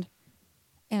playground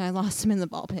and I lost him in the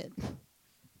ball pit.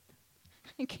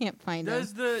 I can't find him.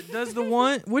 Does the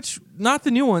one not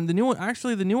the new one. The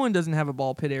new one doesn't have a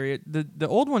ball pit area. The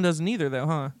old one doesn't either though,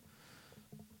 huh?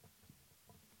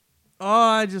 Oh,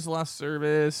 I just lost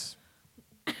service.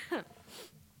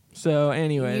 So,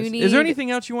 anyways, is there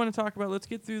anything else you want to talk about? Let's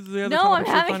get through the other No, I'm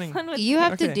topics. having fun with You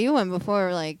have to do one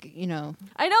before, like, you know.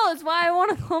 I know, that's why I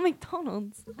want to call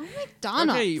McDonald's. Oh,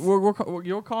 McDonald's. Okay,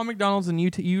 you'll call McDonald's and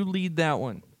you lead that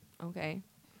one. Okay.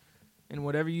 And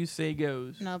whatever you say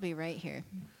goes. And I'll be right here.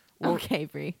 Well, okay,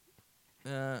 Bree.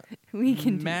 We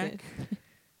can do Mac.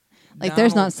 Like,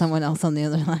 there's not someone else on the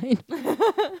other line.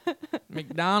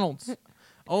 McDonald's.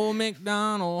 Old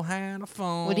McDonald had a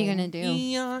phone. What are you gonna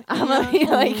do? I'm gonna be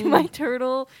like, my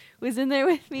turtle was in there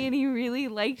with me and he really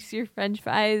likes your French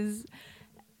fries.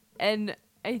 And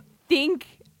I think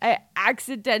I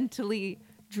accidentally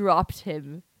dropped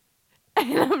him.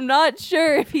 And I'm not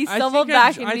sure if he stumbled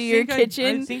back into your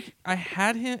kitchen. I think I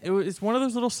had him. It's one of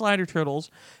those little slider turtles,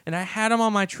 and I had him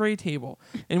on my tray table.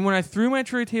 And when I threw my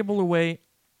tray table away,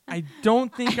 I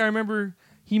don't think I remember.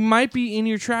 He might be in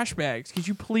your trash bags. Could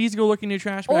you please go look in your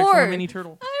trash bags for a mini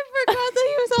turtle? I forgot that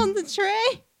he was on the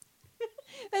tray.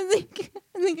 I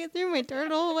think I threw my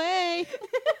turtle away.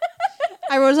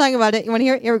 I was talking about it. You want to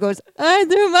hear it? Here it goes. I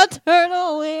threw my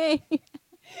turtle away.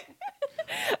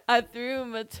 I threw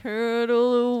my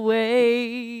turtle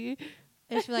away.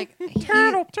 It's like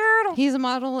turtle. He's a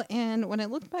model, and when I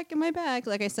looked back in my bag,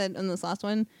 like I said in this last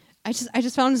one, I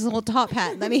just found his little top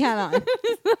hat that he had on.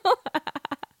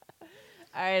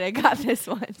 All right, I got this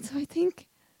one. So I think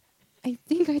I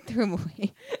threw him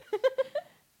away.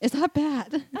 Is that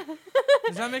bad?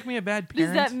 Does that make me a bad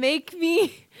parent? Does that make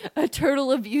me a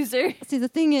turtle abuser? See, the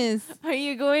thing is, are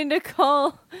you going to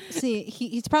call? See,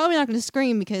 he's probably not going to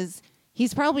scream because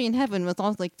he's probably in heaven with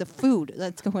all like the food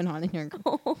that's going on in here.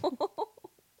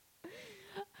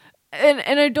 And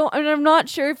I'm not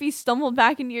sure if he stumbled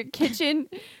back into your kitchen.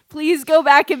 Please go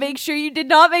back and make sure you did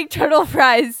not make turtle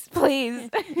fries, please.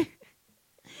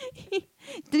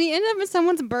 Did he end up in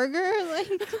someone's burger? Like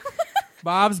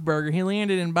Bob's Burger. He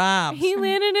landed in Bob's. He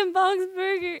landed in Bob's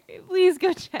Burger. Please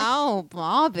go check. Oh,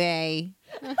 Bobby.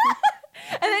 And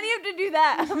then you have to do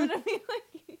that. I'm gonna be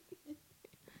like,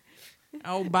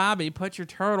 oh, Bobby, put your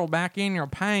turtle back in your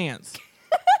pants.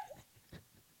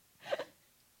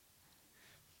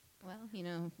 Well,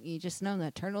 you just know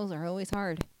that turtles are always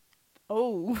hard.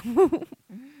 Oh.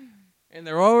 And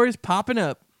they're always popping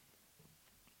up.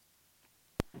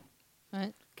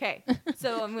 What? Okay,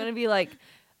 so I'm gonna be like,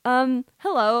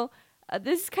 hello.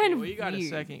 This is kind of well, you got weird. a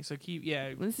second, so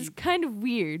This is kind of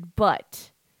weird,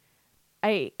 but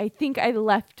I think I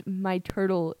left my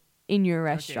turtle in your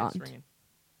restaurant. Okay, it's ringing.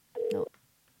 No.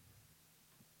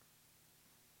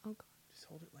 Oh God. Just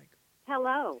hold it like.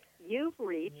 Hello, you've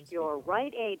reached your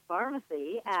Rite Aid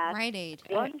pharmacy at Rite Aid.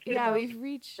 12070 Yeah, we've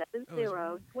reached.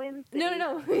 Twin Cities.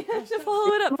 No. We have to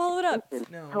follow it up. Follow it up.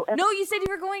 No. No, you said you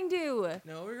were going to.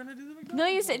 No, we're gonna do the McDonald's. No,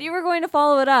 you said you were going to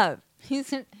follow it up.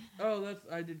 Oh,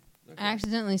 I did. Okay. I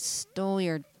accidentally stole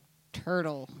your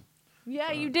turtle.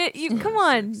 Yeah, you did. You come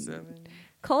on. 6, 7.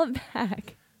 Call it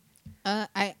back.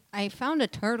 I found a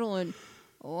turtle in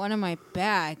one of my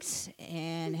bags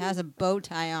and has a bow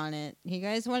tie on it. You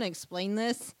guys want to explain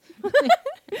this? And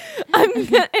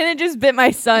it just bit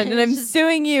my son, and I'm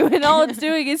suing you, and all it's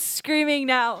doing is screaming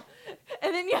now.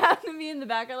 And then you have to be in the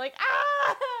background like,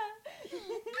 ah!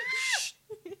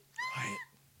 Quiet.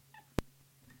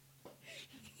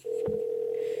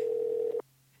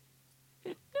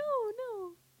 No.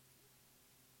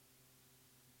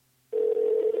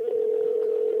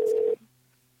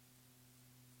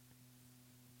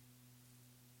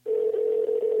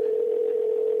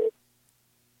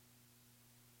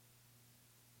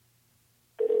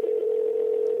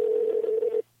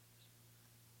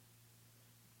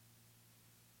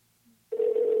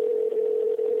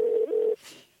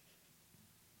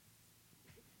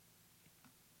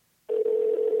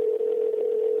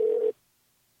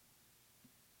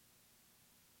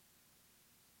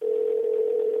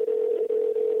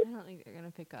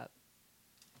 pick up.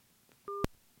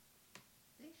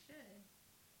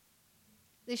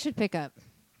 They should pick up.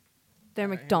 They're All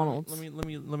right, McDonald's.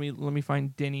 Let me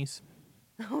find Denny's.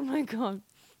 Oh my god.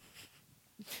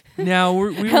 Now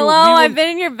Hello, I've been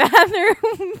in your bathroom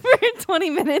for 20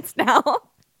 minutes now.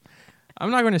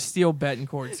 I'm not going to steal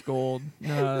Betancourt's gold.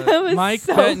 That was Mike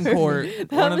so Betancourt,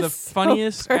 perfect. one That of the was so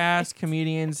funniest perfect. ass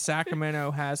comedians Sacramento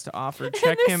has to offer.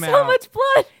 Check There's him so out. much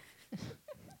blood.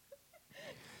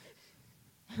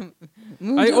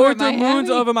 I ordered moons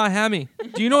over Miami.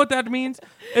 Do you know what that means?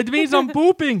 It means I'm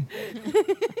pooping.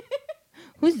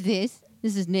 Who's this?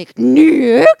 This is Nick.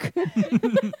 Nick?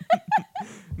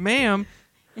 Ma'am.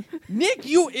 Nick,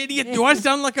 you idiot. Do I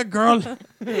sound like a girl? All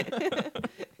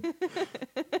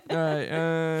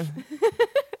right.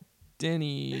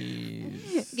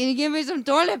 Denny's. Can you give me some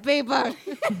toilet paper?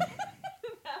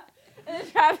 And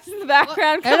Travis in the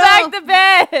background. Come Hello? back to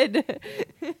bed.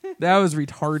 That was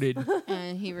retarded.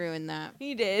 And he ruined that.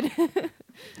 He did. Come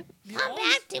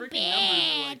back to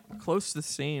bed. Close to the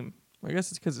same. I guess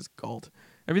it's because it's Galt.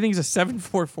 Everything's a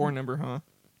 744 number, huh?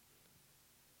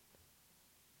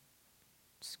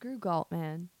 Screw Galt,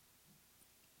 man.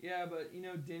 Yeah, but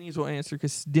Denny's will answer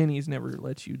because Denny's never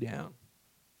lets you down.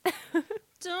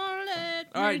 Don't let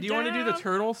All right, me do you want to do the down.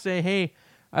 turtle? Say, hey,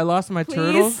 I lost my Please?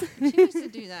 turtle. She used to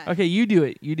do that. Okay, you do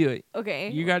it. You do it. Okay.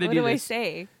 You got to what do do I this.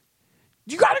 say?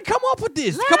 You got to come up with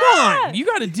this. Come on. You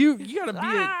got to do. You got to be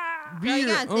Girl, you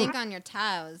your gotta own. think on your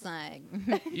toes, like.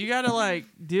 You got to like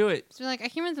do it. So like, I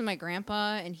came into my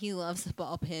grandpa, and he loves the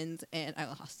ball pins, and I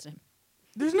lost him.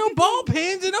 There's no ball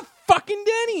pins in a fucking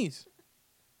Denny's.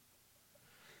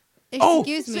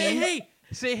 Excuse me.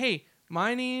 Say hey.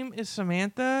 My name is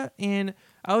Samantha, and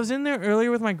I was in there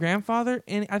earlier with my grandfather,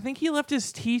 and I think he left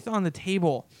his teeth on the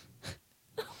table.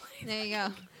 There you go.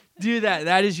 Do that.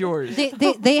 That is yours.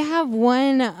 They have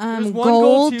one There's one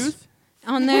gold tooth.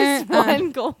 on there, There's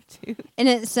one gold tooth. and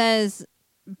it says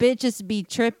 "bitches be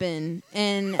tripping,"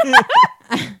 and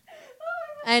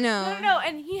I know. No,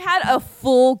 and he had a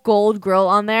full gold grill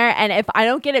on there, and if I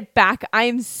don't get it back,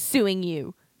 I'm suing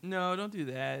you. No, don't do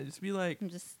that. Just be like, I'm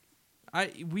just.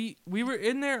 we were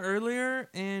in there earlier,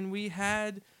 and we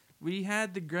had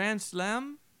the Grand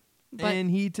Slam, But- and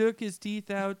he took his teeth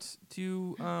out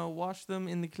to wash them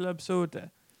in the club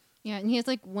soda. Yeah, and he has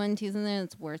like one tooth in there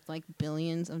that's worth like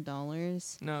billions of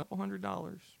dollars. No,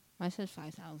 $100. I said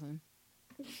 5,000.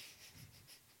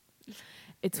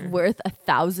 It's Yeah. worth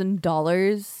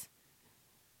 $1,000,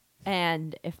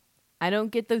 and if I don't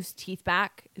get those teeth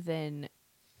back, then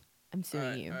I'm suing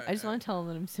Alright, you. alright, I just want to tell them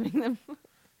that I'm suing them.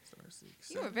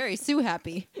 You were very Sue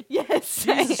happy. Yes,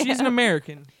 She's an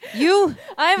American. You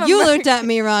I'm you American. looked at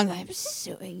me wrong. I'm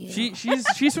suing you.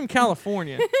 She's from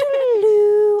California.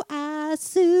 Doodaloo, I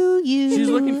sue you. She's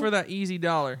looking for that easy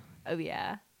dollar. Oh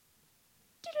yeah.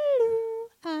 Doodaloo,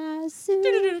 I sue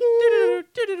you.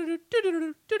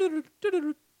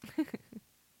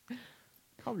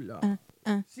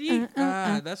 See,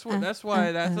 that's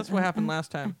what happened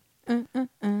last time.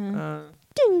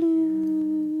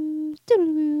 Doodaloo,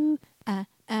 doodaloo. I'm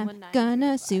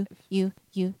gonna sue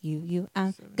 195. you.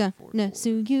 I'm gonna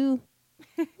sue you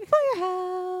for your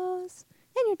house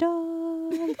and your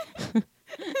dog.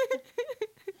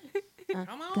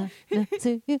 Come on. Gonna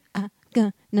sue you. I'm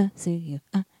gonna sue you.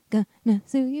 I'm gonna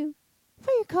sue you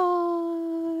for your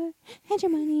car and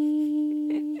your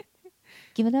money.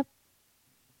 Give it up.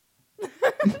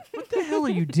 What the hell are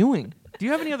you doing? Do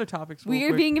you have any other topics? real We are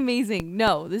quick? being amazing.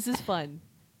 No, this is fun.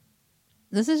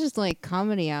 This is just like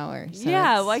comedy hour. So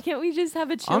yeah, it's- why can't we just have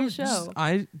a chill show?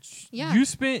 Yeah. You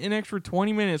spent an extra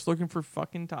 20 minutes looking for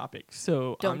fucking topics,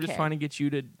 so Don't I'm just care. trying to get you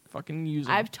to fucking use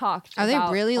them. I've talked. Are they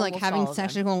about really like almost having all of them.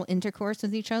 sexual intercourse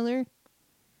with each other?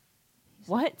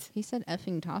 What? He said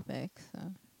effing topics.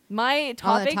 So. My All the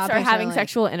topics are topics are having like,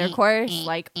 sexual intercourse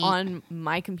like on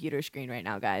my computer screen right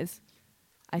now, guys.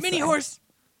 I Mini swear. horse.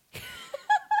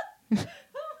 Oh my god,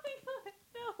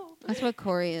 no. That's what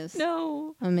Corey is.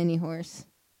 No. A mini horse.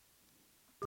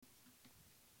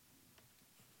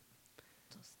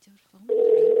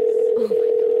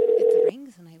 It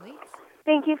rings and I wait.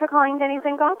 Thank you for calling Denny's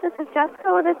and Golf. This is Jessica.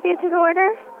 Will this be a to-go order?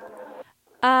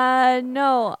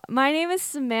 No. My name is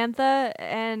Samantha,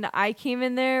 and I came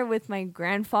in there with my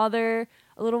grandfather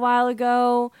a little while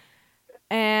ago,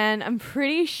 and I'm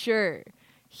pretty sure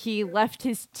he left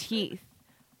his teeth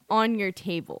on your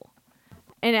table.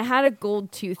 And it had a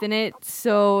gold tooth in it,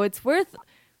 so it's worth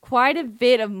quite a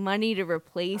bit of money to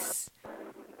replace.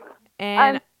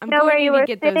 And I'm know where going you to were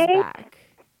get those sitting? back.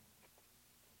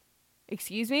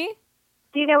 Excuse me?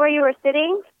 Do you know where you were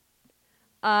sitting?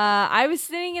 I was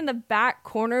sitting in the back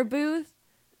corner booth.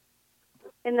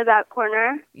 in the back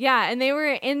corner. Yeah, and they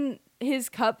were in his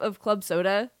cup of club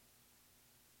soda.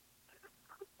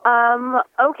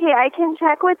 Okay, I can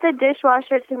check with the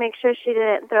dishwasher to make sure she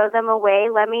didn't throw them away.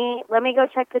 Let me go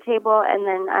check the table and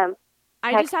then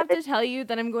I just have to tell you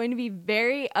that I'm going to be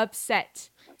very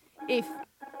upset if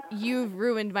you've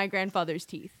ruined my grandfather's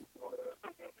teeth.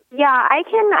 Yeah, I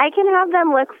can have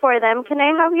them look for them. Can I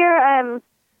have your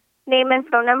name and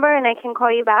phone number and I can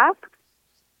call you back?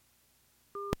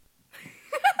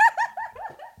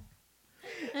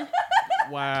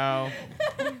 Wow.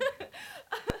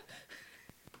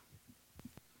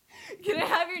 Can I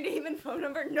have your name and phone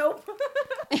number? Nope.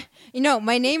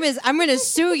 My name is, I'm going to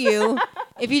sue you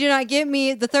if you do not give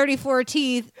me the 34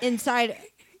 teeth inside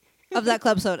of that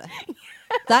club soda.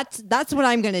 That's what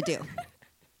I'm going to do.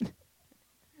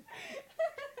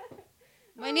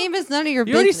 My name is none of your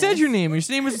business. You already said your name. Your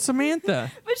name was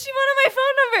Samantha. But she wanted my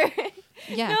phone number.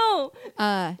 Yeah. No.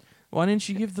 Why didn't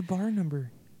you give the bar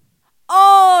number?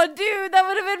 Oh, dude, that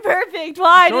would have been perfect.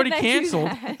 Why It's already didn't canceled.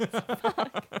 I do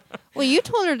that? Well, you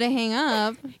told her to hang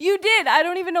up. You did. I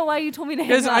don't even know why you told me to hang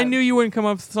Because up. I knew you wouldn't come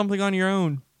up with something on your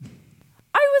own.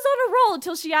 I was on a roll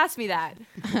until she asked me that.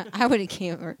 I would have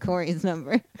came up with Corey's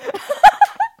number.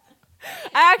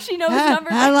 I actually know his number.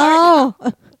 Hello.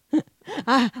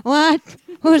 What?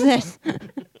 Who's this?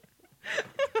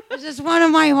 Is this one of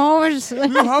my whores?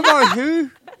 You have my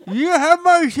teeth. You have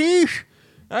my teeth.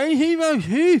 I see my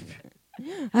teeth.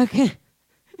 Okay.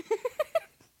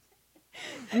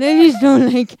 Ladies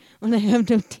don't like when I have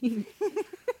no teeth.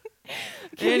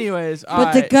 Anyways,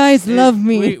 But the guys love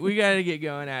me. We got to get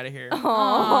going out of here.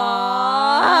 Aww.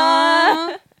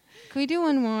 Can we do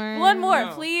one more? One more,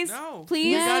 No, plees. no.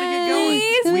 Please. We gotta get going.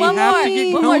 Please. We One have more. to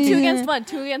get One more. going. 2 against 1.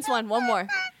 2 against 1. One more.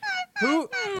 Who?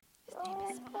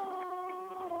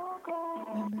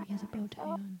 Remember, he has a bow tie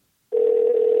on.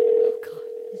 Oh, God.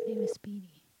 His name is Speedy.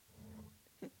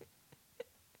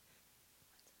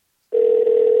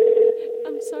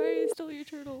 I'm sorry I stole your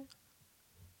turtle.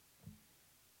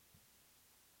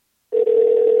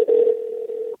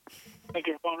 Thank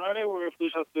you for calling Rite Aid. We're a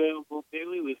Flush House available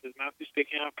daily. This is Matthew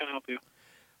speaking. How can I help you?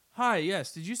 Hi,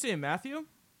 yes. Did you say Matthew?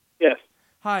 Yes.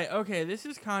 Hi, okay, this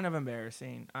is kind of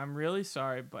embarrassing. I'm really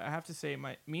sorry, but I have to say,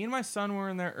 me and my son were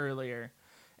in there earlier,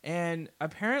 and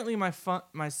apparently my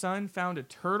son found a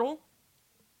turtle.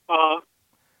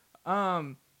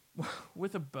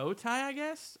 With a bow tie, I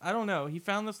guess? I don't know. He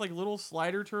found this, little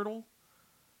slider turtle.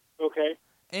 Okay.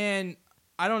 And,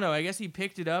 I don't know, I guess he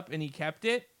picked it up and he kept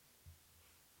it.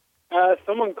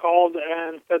 Someone called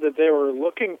and said that they were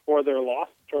looking for their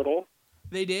lost turtle.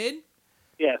 They did?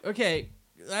 Yes. Okay,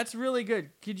 that's really good.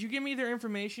 Could you give me their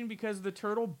information? Because the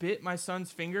turtle bit my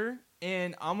son's finger,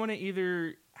 and I'm going to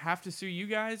either have to sue you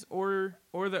guys or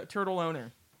the turtle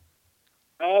owner.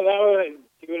 You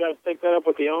would have to take that up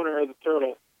with the owner of the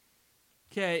turtle.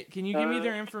 Okay, can you give me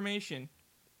their information?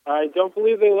 I don't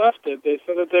believe they left it. They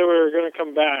said that they were going to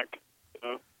come back.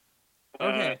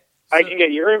 Okay. I can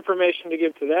get your information to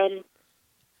give to them.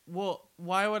 Well,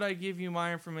 why would I give you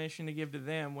my information to give to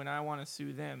them when I want to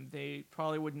sue them? They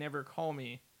probably would never call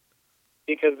me.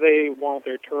 Because they want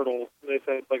their turtle. They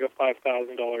said it's like a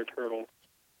 $5,000 turtle.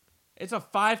 It's a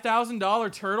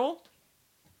 $5,000 turtle?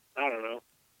 I don't know.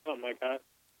 Something like that.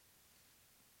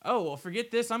 Oh, well,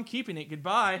 forget this. I'm keeping it.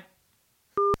 Goodbye.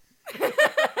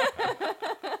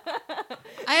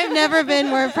 I have never been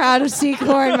more proud of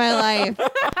Secor in my life.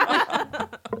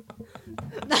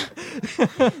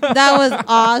 That was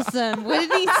awesome. What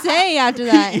did he say after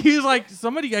that? He was like,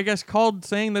 somebody, I guess, called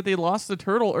saying that they lost the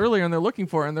turtle earlier and they're looking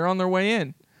for it and they're on their way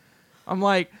in. I'm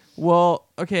like, well,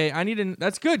 okay,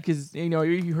 that's good because,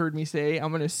 you heard me say I'm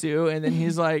going to sue. And then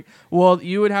he's like, well,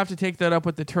 you would have to take that up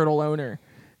with the turtle owner.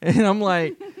 And I'm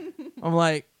like,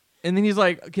 and then he's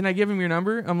like, can I give him your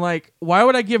number? I'm like, why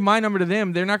would I give my number to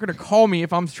them? They're not going to call me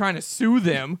if I'm trying to sue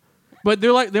them. But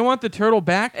they're like, they want the turtle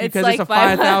back because it's a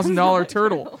 $5,000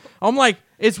 turtle. I'm like,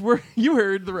 it's worth. You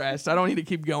heard the rest. I don't need to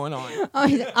keep going on.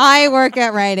 I work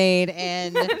at Rite Aid,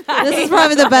 and this is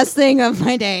probably the best thing of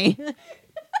my day.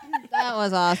 That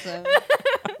was awesome.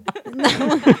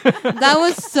 That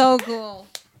was so cool.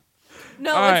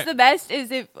 No, All what's right. the best is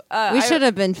if We should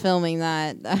have been filming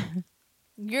that.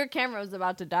 your camera was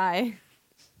about to die.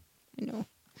 I know.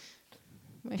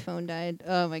 My phone died.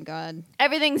 Oh my god.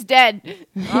 Everything's dead.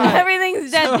 right.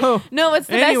 Everything's dead. So, No, what's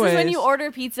the best is when anyways. you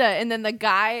order pizza and then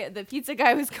the pizza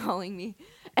guy was calling me.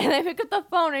 And I pick up the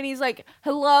phone and he's like,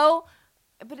 hello?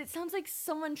 But it sounds like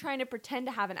someone trying to pretend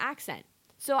to have an accent.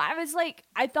 So I was like,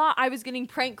 I thought I was getting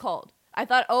prank called. I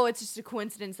thought, oh, it's just a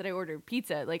coincidence that I ordered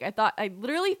pizza. I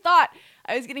literally thought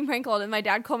I was getting prank called, and my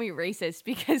dad called me racist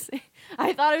because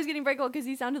I thought I was getting prank called because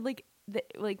he sounded like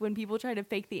like when people try to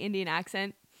fake the Indian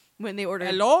accent when they order.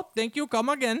 Hello, thank you, come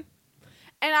again.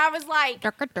 And I was like,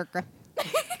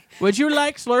 Would you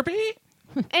like Slurpee?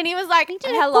 and he was like,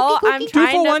 hello, I'm 2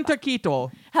 trying for to. 1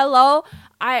 taquito. Hello,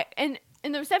 and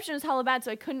the reception was hella bad,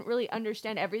 so I couldn't really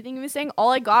understand everything he was saying.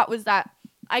 All I got was that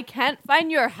I can't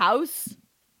find your house.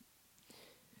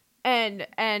 And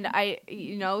I,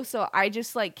 so I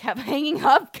just like kept hanging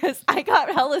up because I got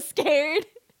hella scared.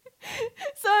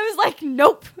 So I was like,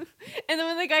 nope. And then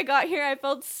when the guy got here, I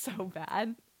felt so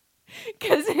bad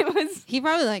because it was. He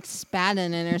probably like spat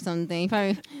in it or something. He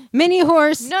probably mini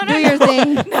horse. Do your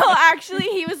thing. No, actually,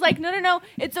 he was like, no,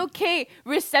 it's okay.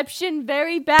 Reception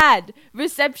very bad.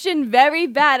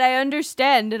 I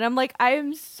understand. And I'm like, I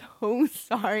am so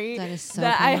sorry That is so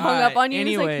that I hung up on you.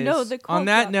 He was like, no, the call on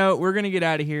that dropped. note, we're gonna get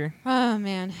out of here. Oh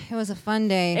man, it was a fun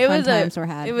day. It fun was times were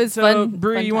had. It was So, fun.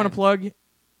 Bree, fun you want to time. plug?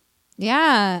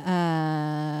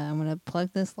 Yeah, I'm gonna plug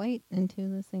this light into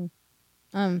this thing.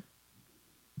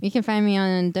 You can find me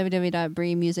on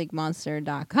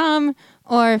www.breemusicmonster.com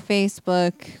or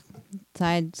Facebook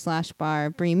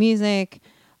 / Bree Music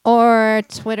or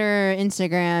Twitter,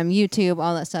 Instagram, YouTube,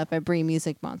 all that stuff at Bree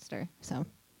Music Monster. So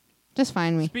just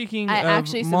find me. Speaking I of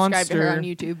actually subscribed Monster, to her on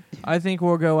YouTube. I think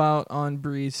we'll go out on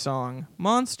Bree's song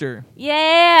Monster.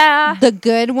 Yeah. The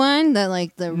good one,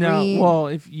 Well,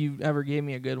 if you ever gave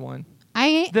me a good one.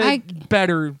 I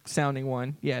Better sounding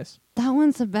one, yes. that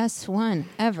one's the best one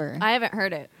ever. I haven't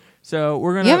heard it. So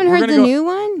we're gonna. You haven't we're heard gonna the go- new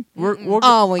one? We'll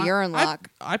Oh, well, you're in luck.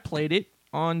 I played it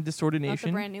on Distorted Not the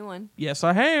Nation. brand new one. Yes,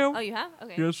 I have. Oh, you have?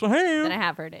 Okay. Yes, I have. Then I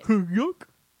have heard it. Yuck.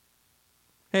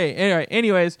 Hey, anyway,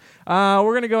 anyways,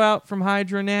 we're gonna go out from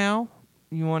Hydra now.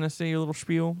 You want to say your little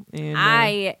spiel? And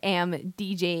I am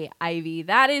DJ Ivy.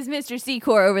 That is Mr.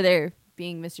 Secor over there,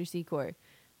 being Mr. Secor.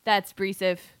 That's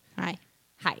Breesif. Hi.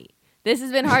 Hi. This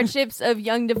has been Hardships of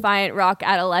Young Defiant Rock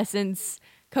Adolescence,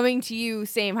 coming to you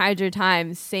same Hydra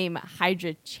time, same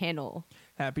Hydra channel.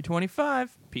 happy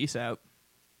 25. Peace out.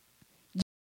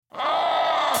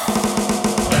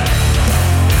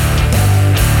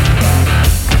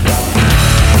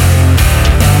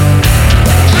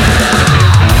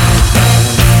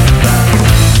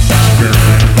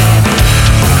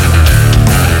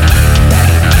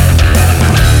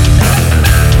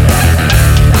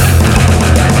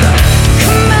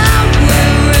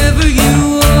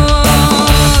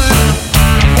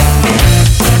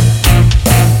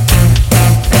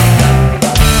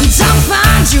 Don't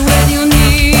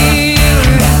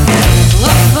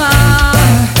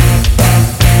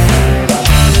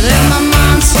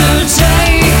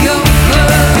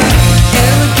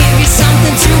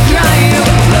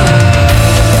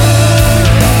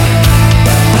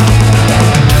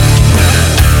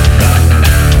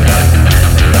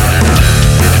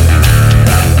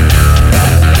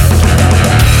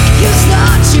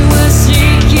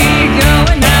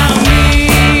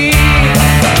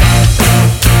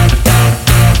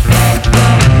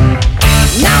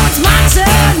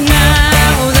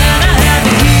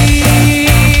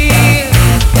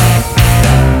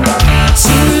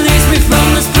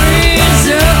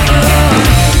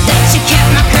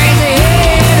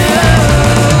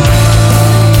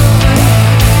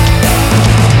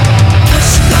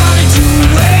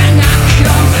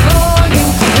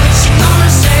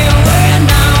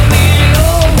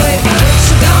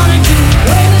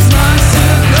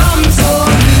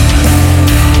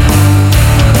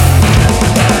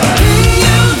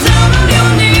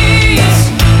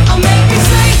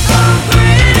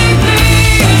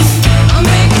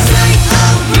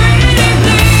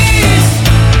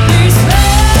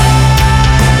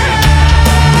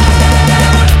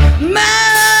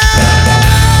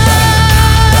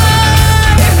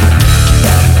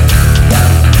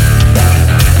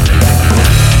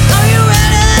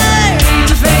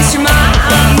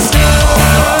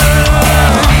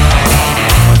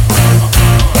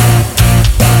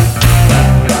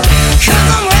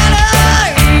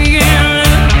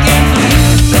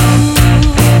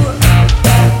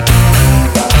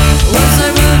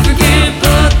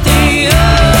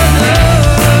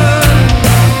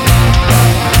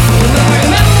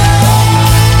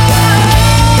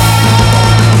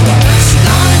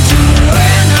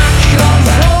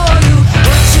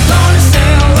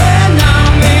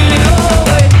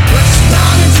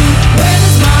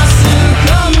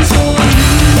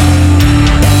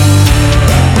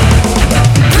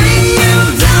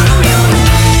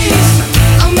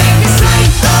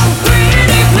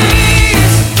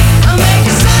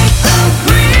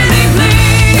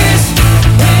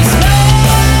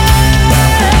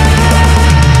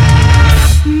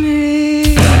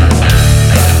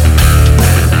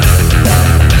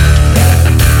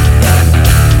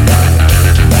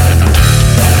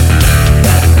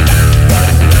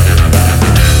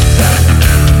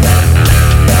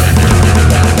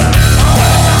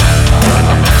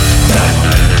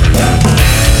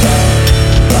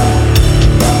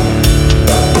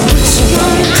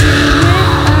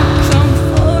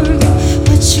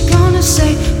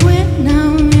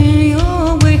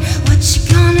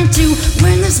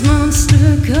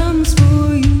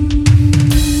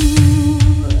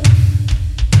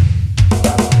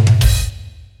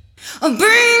I'll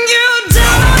bring you